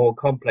behavior more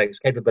complex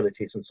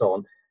capabilities and so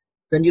on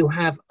than you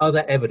have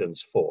other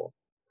evidence for.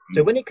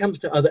 So when it comes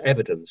to other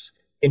evidence,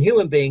 in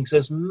human beings,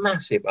 there's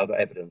massive other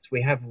evidence.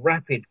 We have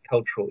rapid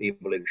cultural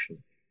evolution.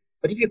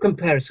 But if you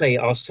compare, say,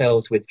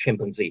 ourselves with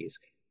chimpanzees,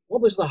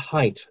 what was the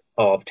height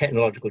of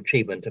technological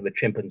achievement of a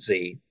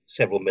chimpanzee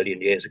several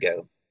million years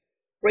ago?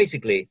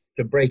 Basically,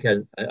 to break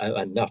a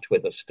nut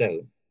with a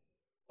stone.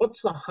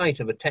 What's the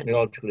height of a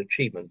technological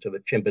achievement of a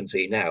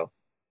chimpanzee now?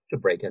 To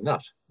break a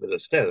nut with a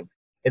stone.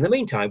 In the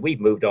meantime, we've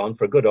moved on,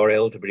 for good or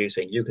ill, to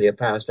producing nuclear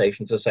power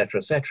stations, etc.,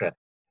 etc.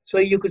 So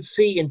you could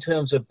see, in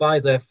terms of by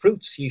their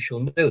fruits ye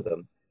shall know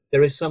them,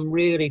 there is some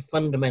really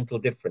fundamental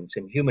difference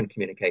in human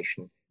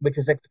communication, which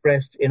is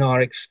expressed in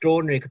our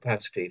extraordinary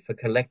capacity for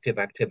collective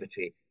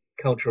activity,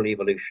 cultural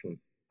evolution,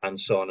 and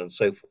so on and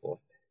so forth.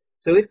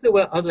 So if there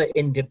were other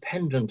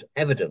independent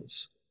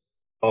evidence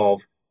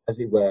of, as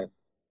it were,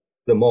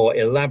 the more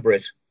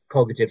elaborate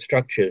cognitive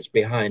structures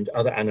behind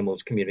other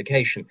animals'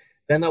 communication,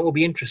 then that will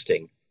be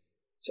interesting.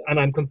 And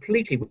I'm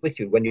completely with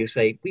you when you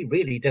say we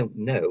really don't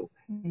know,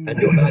 and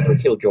you're neither a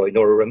killjoy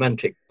nor a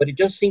romantic. But it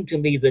does seem to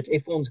me that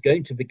if one's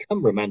going to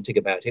become romantic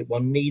about it,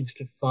 one needs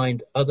to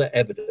find other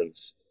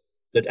evidence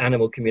that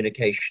animal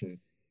communication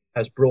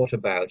has brought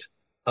about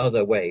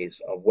other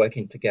ways of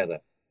working together,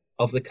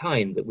 of the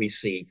kind that we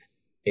see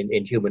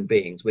in human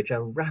beings, which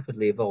are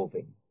rapidly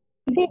evolving.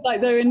 I feel like,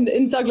 though,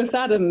 in Douglas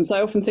Adams,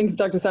 I often think of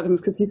Douglas Adams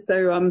because he's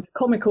so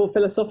comical,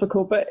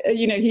 philosophical, but,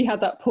 he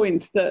had that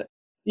point that,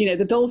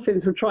 the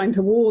dolphins were trying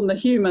to warn the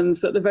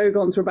humans that the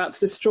Vogons were about to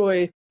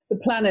destroy the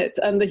planet,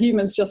 and the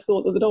humans just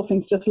thought that the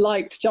dolphins just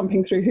liked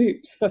jumping through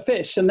hoops for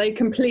fish, and they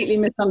completely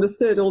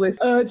misunderstood all this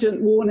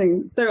urgent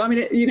warning. So, I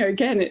mean,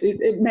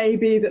 it may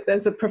be that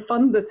there's a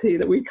profundity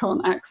that we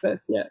can't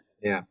access yet.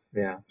 Yeah.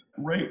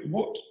 Ray,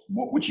 what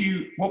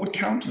would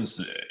count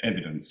as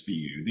evidence for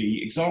you?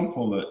 The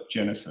example that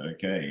Jennifer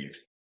gave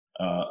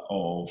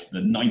of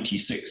the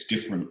 96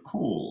 different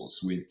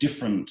calls with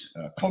different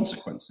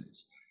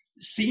consequences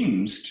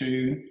seems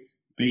to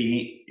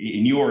be,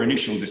 in your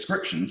initial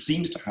description,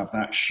 seems to have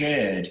that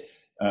shared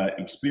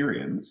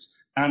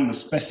experience and the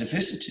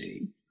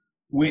specificity,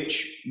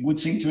 which would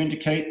seem to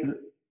indicate that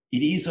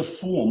it is a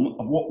form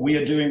of what we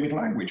are doing with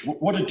language.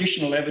 What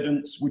additional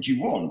evidence would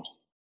you want?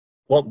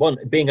 One,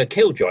 being a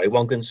killjoy,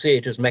 one can see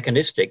it as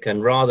mechanistic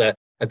and rather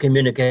a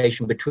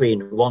communication between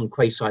one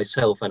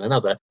quasi-self and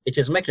another. It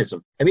is a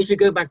mechanism. I mean, if you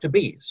go back to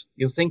bees,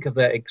 you think of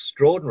their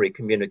extraordinary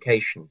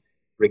communication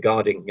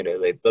regarding,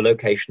 the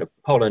location of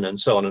pollen and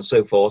so on and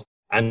so forth.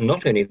 And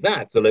not only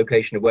that, the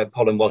location of where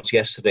pollen was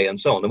yesterday and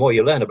so on. The more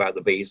you learn about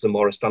the bees, the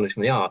more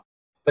astonishing they are.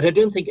 But I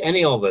don't think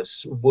any of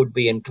us would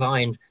be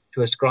inclined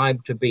to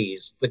ascribe to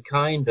bees the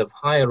kind of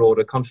higher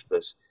order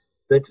consciousness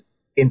that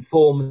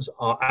informs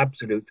our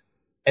absolute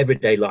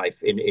everyday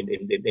life in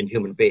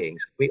human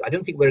beings. I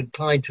don't think we're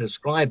inclined to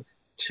ascribe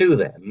to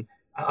them.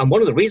 And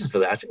one of the reasons for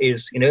that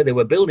is, they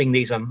were building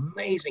these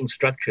amazing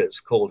structures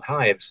called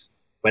hives,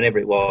 whenever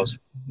it was,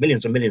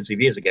 millions and millions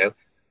of years ago.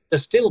 They're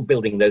still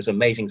building those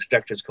amazing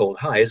structures called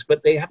hives,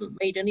 but they haven't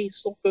made any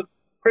sort of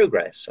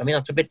progress. I mean,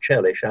 that's a bit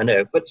churlish, I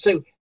know. But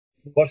so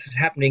what is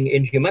happening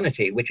in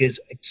humanity, which is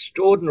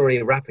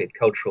extraordinarily rapid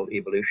cultural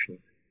evolution,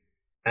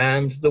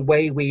 and the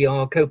way we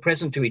are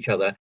co-present to each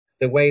other,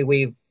 the way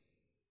we,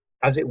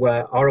 as it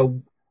were, our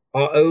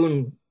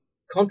own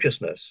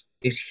consciousness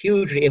is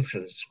hugely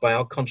influenced by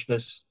our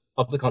consciousness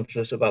of the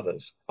consciousness of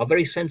others. Our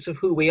very sense of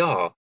who we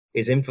are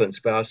is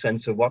influenced by our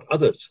sense of what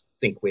others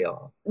think we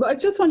are. But I'm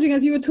just wondering,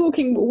 as you were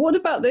talking, what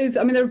about those?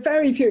 I mean, there are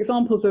very few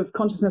examples of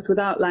consciousness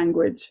without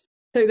language.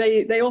 So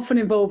they often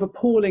involve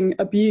appalling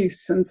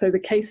abuse, and so the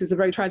cases are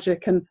very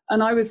tragic. And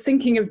I was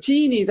thinking of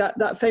Jeannie,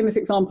 that famous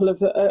example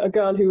of a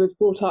girl who was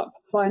brought up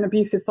by an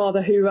abusive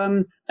father who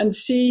and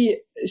she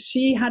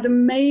had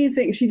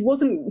amazing. She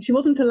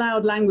wasn't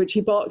allowed language.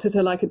 He barked at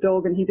her like a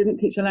dog, and he didn't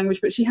teach her language.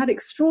 But she had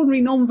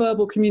extraordinary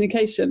non-verbal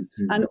communication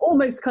and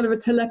almost kind of a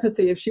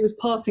telepathy. If she was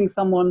passing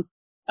someone,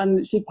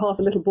 and she'd pass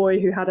a little boy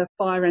who had a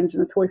fire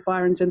engine, a toy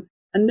fire engine,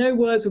 and no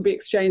words would be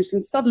exchanged,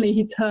 and suddenly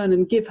he'd turn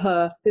and give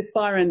her this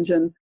fire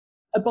engine.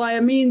 By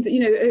a means,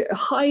 a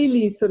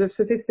highly sort of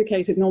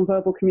sophisticated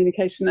non-verbal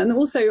communication. And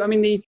also, I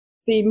mean,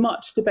 the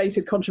much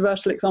debated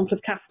controversial example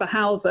of Caspar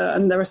Hauser,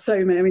 and there are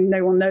so many, I mean,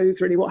 no one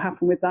knows really what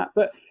happened with that,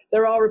 but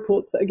there are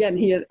reports that, again,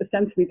 he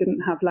ostensibly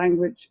didn't have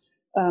language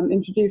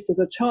introduced as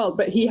a child,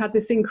 but he had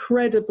this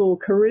incredible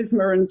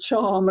charisma and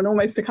charm and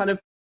almost a kind of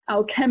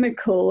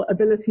alchemical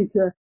ability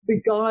to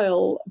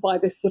beguile by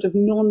this sort of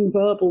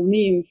non-verbal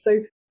means. So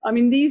I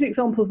mean, these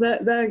examples,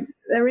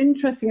 they're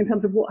interesting in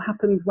terms of what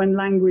happens when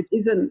language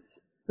isn't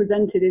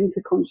presented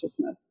into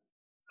consciousness.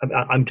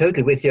 I'm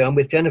totally with you. I'm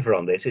with Jennifer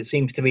on this. It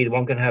seems to me that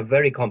one can have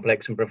very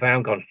complex and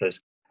profound consciousness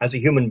as a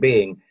human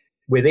being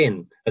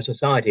within a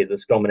society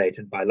that's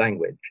dominated by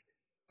language.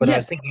 But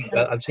yes.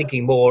 I was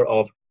thinking more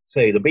of,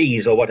 say, the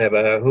bees or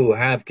whatever, who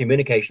have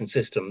communication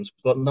systems,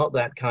 but not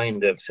that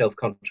kind of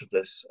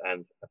self-consciousness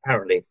and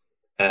apparently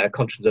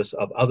consciousness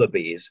of other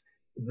bees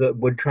that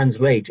would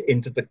translate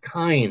into the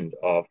kind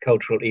of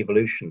cultural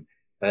evolution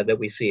that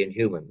we see in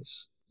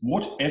humans.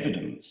 What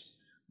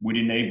evidence would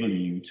enable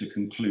you to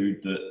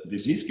conclude that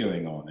this is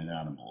going on in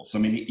animals? I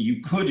mean,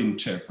 you could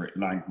interpret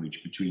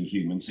language between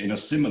humans in a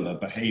similar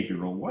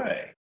behavioral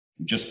way. It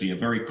would just be a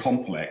very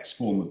complex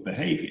form of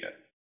behavior.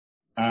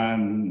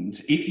 And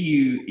if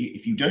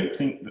you don't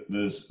think that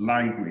there's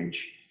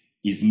language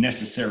is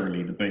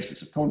necessarily the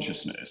basis of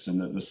consciousness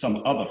and that there's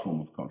some other form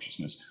of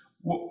consciousness,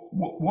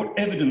 what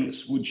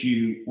evidence would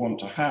you want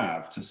to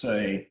have to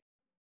say,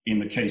 in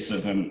the case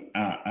of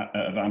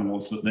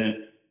animals, that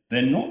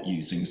they're not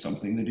using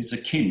something that is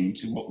akin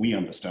to what we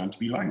understand to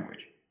be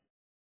language?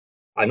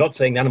 I'm not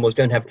saying animals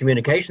don't have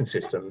communication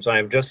systems.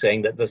 I'm just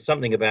saying that there's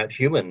something about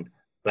human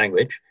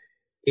language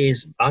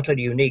is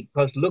utterly unique,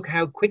 because look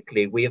how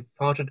quickly we have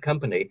parted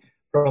company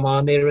from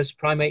our nearest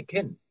primate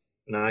kin.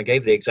 Now, I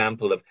gave the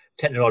example of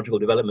technological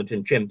development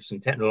in chimps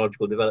and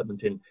technological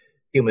development in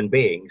human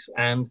beings,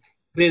 and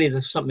clearly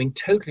there's something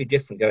totally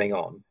different going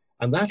on,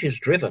 and that is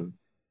driven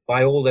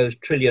by all those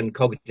trillion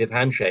cognitive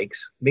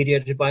handshakes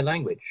mediated by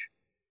language.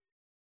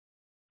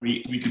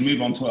 We can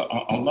move on to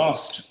our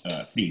last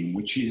theme,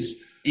 which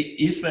is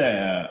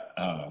there,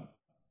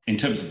 in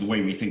terms of the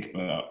way we think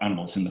about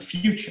animals in the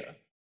future,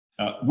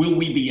 will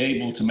we be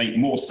able to make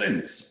more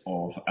sense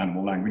of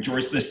animal language, or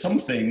is there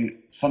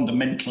something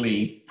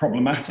fundamentally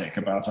problematic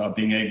about our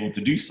being able to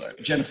do so?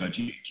 Jennifer,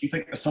 do you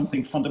think there's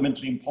something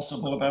fundamentally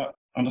impossible about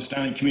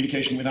understanding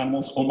communication with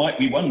animals, or might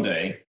we one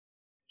day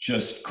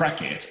just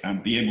crack it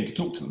and be able to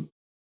talk to them?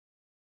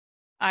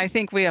 I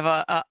think we have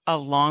a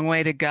long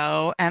way to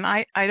go, and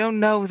I don't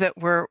know that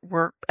we're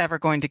ever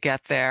going to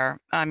get there.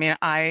 I mean,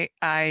 I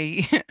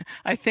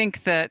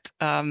think that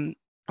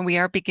we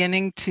are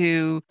beginning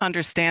to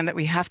understand that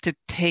we have to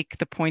take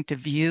the point of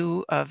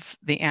view of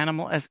the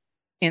animal as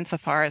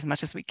insofar as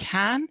much as we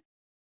can.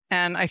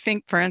 And I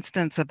think, for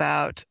instance,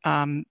 about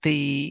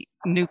the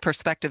new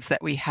perspectives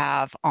that we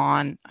have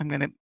on, I'm going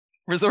to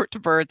resort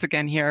to birds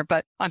again here,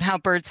 but on how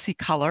birds see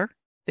color.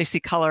 They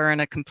see color in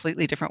a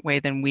completely different way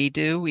than we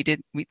do. We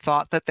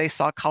thought that they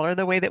saw color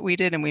the way that we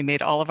did, and we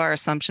made all of our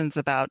assumptions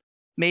about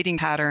mating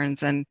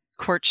patterns and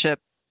courtship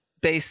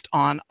based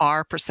on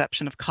our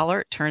perception of color.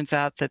 It turns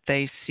out that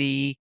they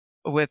see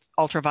with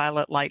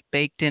ultraviolet light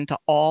baked into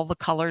all the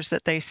colors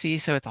that they see,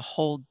 so it's a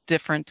whole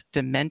different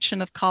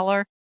dimension of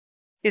color.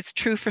 It's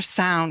true for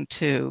sound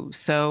too.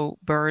 So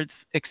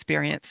birds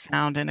experience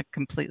sound in a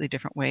completely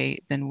different way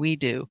than we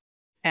do.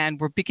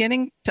 And we're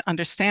beginning to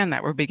understand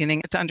that. We're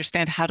beginning to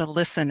understand how to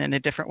listen in a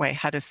different way,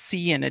 how to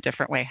see in a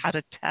different way, how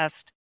to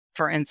test,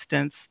 for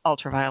instance,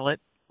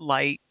 ultraviolet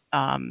light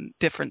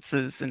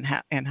differences in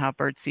how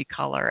birds see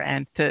color,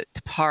 and to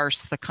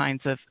parse the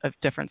kinds of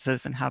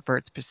differences in how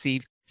birds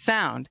perceive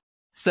sound.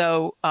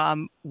 So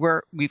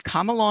we've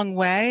come a long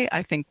way.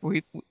 I think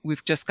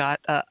we've just got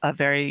a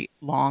very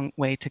long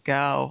way to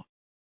go.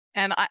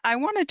 And I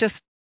want to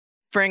just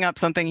bring up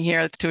something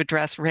here to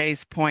address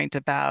Ray's point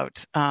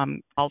about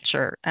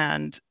culture.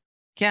 And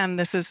again,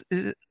 this is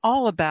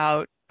all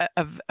about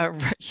a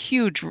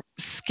huge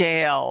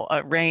scale,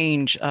 a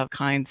range of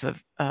kinds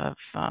of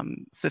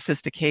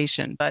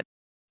sophistication. But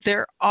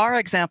there are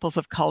examples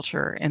of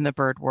culture in the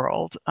bird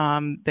world.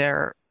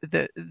 There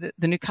the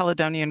New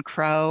Caledonian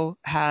Crow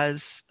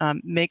has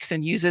makes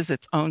and uses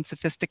its own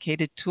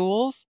sophisticated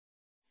tools,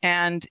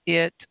 and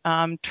it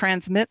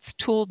transmits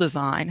tool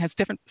design, has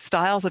different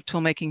styles of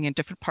tool making in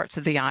different parts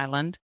of the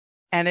island,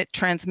 and it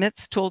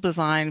transmits tool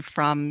design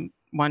from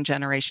one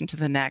generation to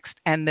the next,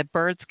 and the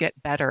birds get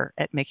better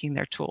at making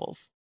their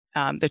tools.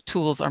 The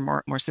tools are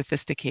more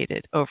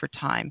sophisticated over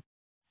time.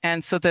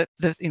 And so the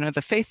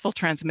faithful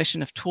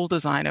transmission of tool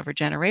design over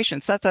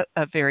generations, that's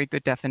a very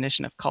good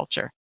definition of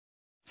culture.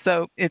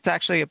 So it's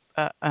actually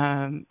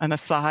an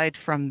aside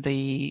from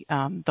the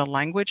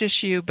language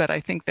issue, but I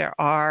think there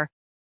are,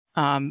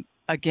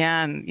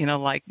 again,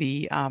 like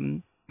the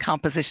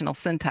compositional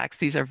syntax,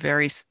 these are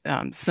very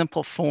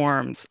simple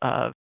forms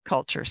of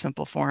culture,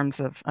 simple forms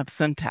of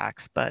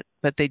syntax, but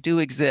they do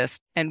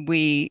exist. And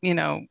we,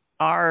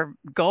 our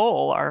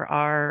goal,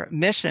 our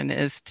mission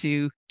is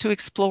to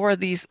explore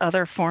these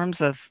other forms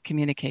of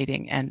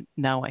communicating and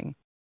knowing.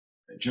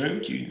 Jo,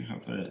 do you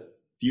have a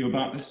view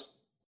about this?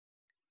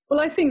 Well,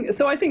 I think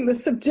the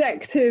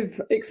subjective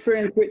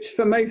experience, which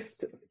for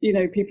most,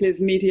 people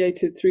is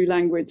mediated through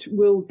language,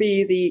 will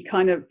be the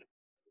kind of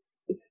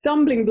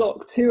stumbling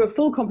block to a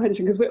full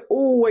comprehension, because we're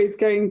always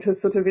going to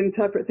sort of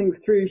interpret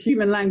things through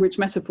human language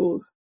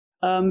metaphors.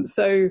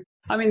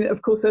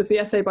 Of course, there's the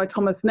essay by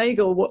Thomas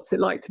Nagel, What's It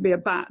Like to Be a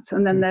Bat?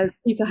 And then there's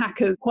Peter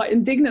Hacker's quite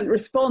indignant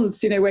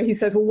response, where he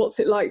says, well, what's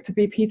it like to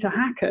be Peter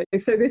Hacker?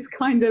 So this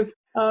kind of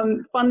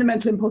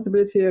fundamental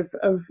impossibility of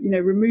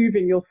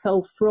removing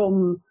yourself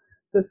from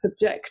the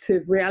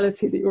subjective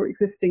reality that you're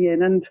existing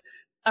in. And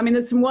I mean,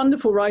 there's some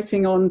wonderful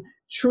writing on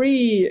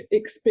tree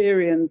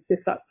experience,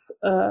 if that's,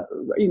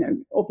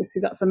 obviously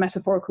that's a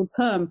metaphorical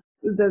term.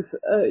 There's,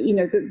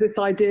 this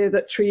idea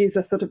that trees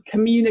are sort of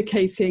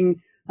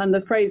communicating, and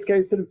the phrase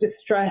goes sort of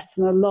distress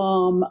and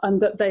alarm,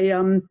 and that they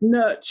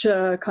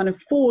nurture kind of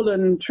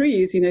fallen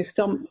trees,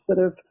 stumps that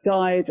have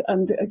died,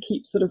 and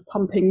keep sort of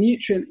pumping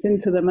nutrients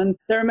into them. And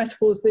there are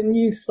metaphors in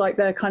use like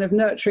they're kind of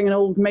nurturing an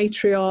old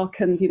matriarch,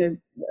 and,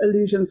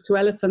 allusions to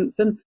elephants.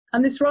 And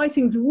this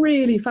writing's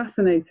really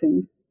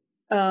fascinating,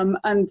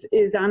 and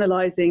is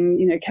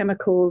analysing,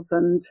 chemicals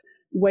and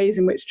ways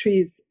in which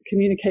trees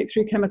communicate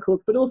through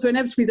chemicals. But also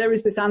inevitably there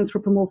is this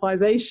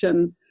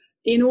anthropomorphization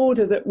in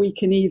order that we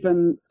can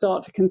even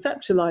start to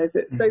conceptualize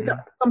it. So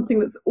that's something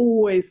that's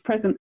always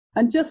present.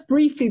 And just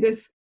briefly,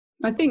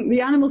 I think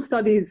the animal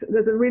studies,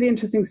 there's a really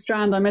interesting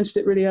strand, I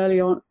mentioned it really early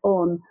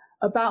on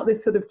about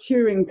this sort of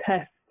Turing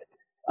test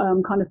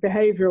kind of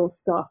behavioral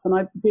stuff. And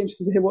I'd be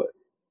interested to hear what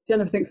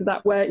Jennifer thinks of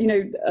that, where,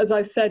 as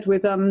I said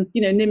with, Nim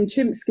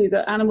Chimpsky,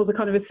 that animals are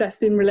kind of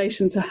assessed in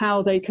relation to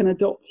how they can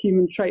adopt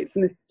human traits,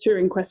 and this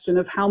Turing question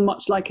of how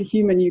much like a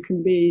human you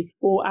can be,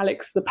 or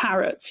Alex the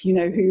parrot,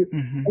 who,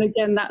 and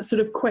again, that sort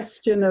of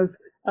question of,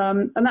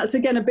 and that's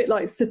again a bit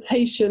like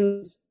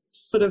cetaceans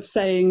sort of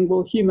saying,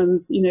 well,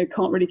 humans,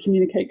 can't really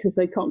communicate because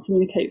they can't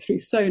communicate through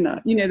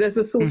sonar. There's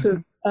a sort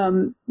of,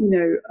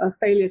 a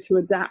failure to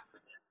adapt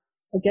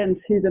again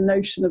to the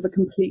notion of a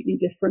completely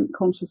different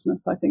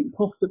consciousness, I think,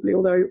 possibly,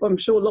 although I'm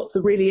sure lots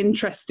of really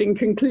interesting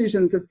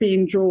conclusions have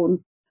been drawn,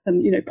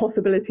 and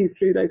possibilities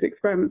through those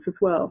experiments as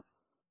well.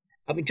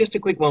 I mean, just a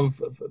quick one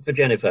for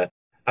Jennifer.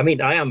 I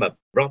mean, I am a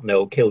rotten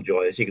old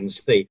killjoy, as you can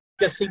see. It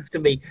just seems to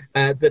me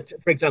that,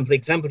 for example, the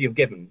example you've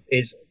given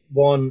is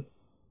one,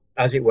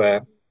 as it were,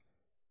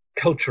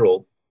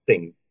 cultural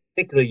thing,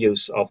 particular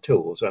use of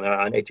tools,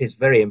 and it is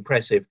very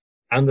impressive,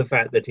 and the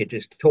fact that it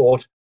is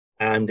taught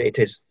and it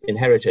is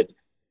inherited.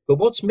 But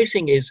what's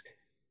missing is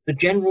the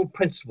general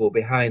principle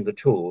behind the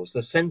tools,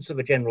 the sense of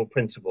a general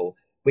principle,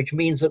 which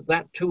means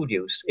that tool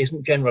use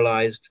isn't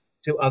generalized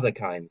to other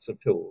kinds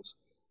of tools,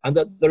 and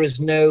that there is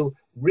no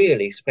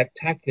really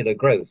spectacular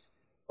growth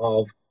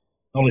of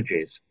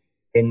knowledges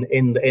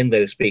in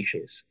those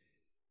species.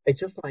 It's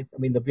just like,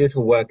 the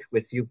beautiful work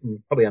you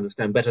can probably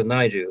understand better than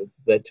I do,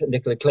 that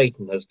Nicola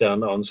Clayton has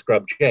done on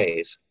scrub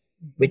jays,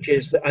 which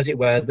is, as it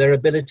were, their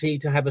ability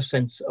to have a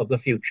sense of the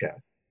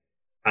future.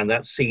 And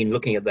that's seen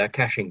looking at their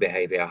caching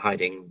behavior,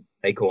 hiding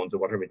acorns or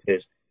whatever it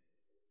is.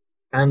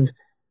 And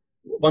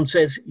one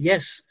says,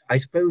 yes, I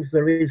suppose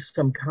there is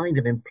some kind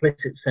of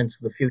implicit sense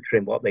of the future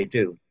in what they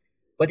do,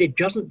 but it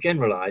doesn't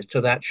generalize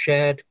to that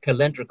shared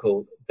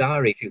calendrical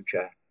diary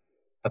future,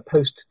 a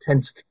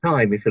post-tense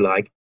time, if you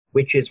like,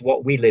 which is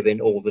what we live in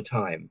all the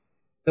time.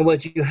 In other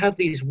words, you have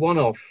these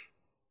one-off,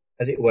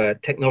 as it were,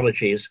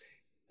 technologies.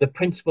 The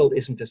principle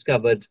isn't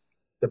discovered,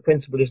 the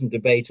principle isn't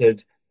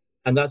debated,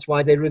 and that's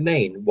why they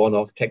remain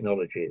one-off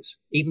technologies,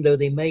 even though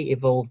they may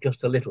evolve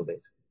just a little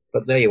bit.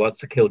 But there you are,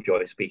 it's the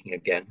killjoy speaking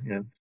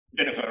again.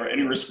 Jennifer,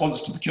 any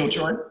response to the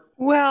killjoy?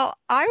 Well,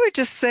 I would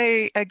just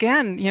say,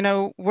 again,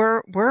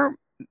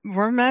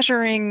 we're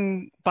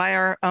measuring by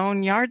our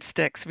own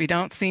yardsticks. We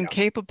don't seem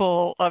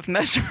capable of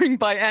measuring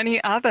by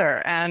any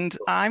other. And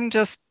I'm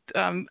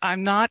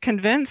not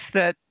convinced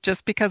that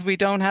just because we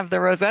don't have the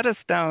Rosetta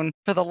Stone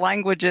for the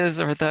languages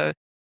or the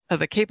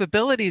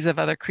capabilities of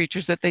other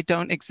creatures, that they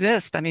don't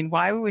exist. I mean,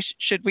 why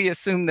should we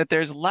assume that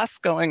there's less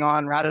going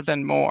on rather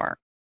than more?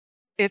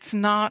 It's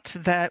not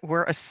that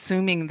we're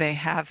assuming they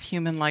have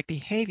human-like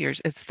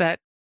behaviors. It's that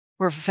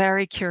We're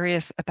very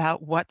curious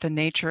about what the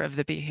nature of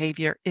the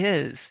behavior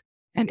is.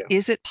 And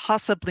is it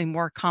possibly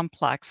more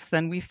complex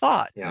than we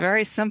thought? It's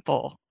very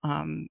simple.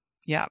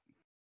 Yeah.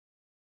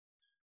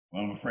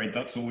 Well, I'm afraid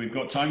that's all we've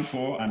got time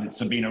for, and it's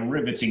been a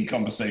riveting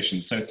conversation.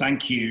 So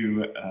thank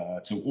you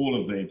to all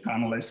of the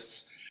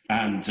panelists,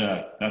 and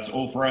that's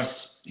all for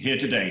us here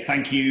today.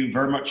 Thank you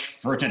very much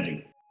for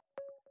attending.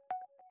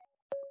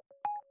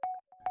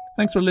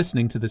 Thanks for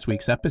listening to this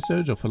week's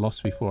episode of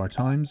Philosophy for Our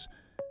Times.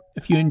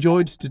 If you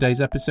enjoyed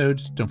today's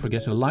episode, don't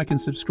forget to like and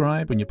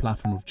subscribe on your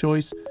platform of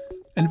choice,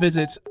 and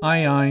visit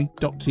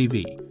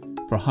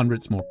ii.tv for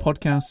hundreds more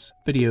podcasts,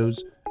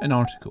 videos, and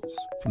articles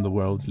from the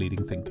world's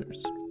leading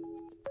thinkers.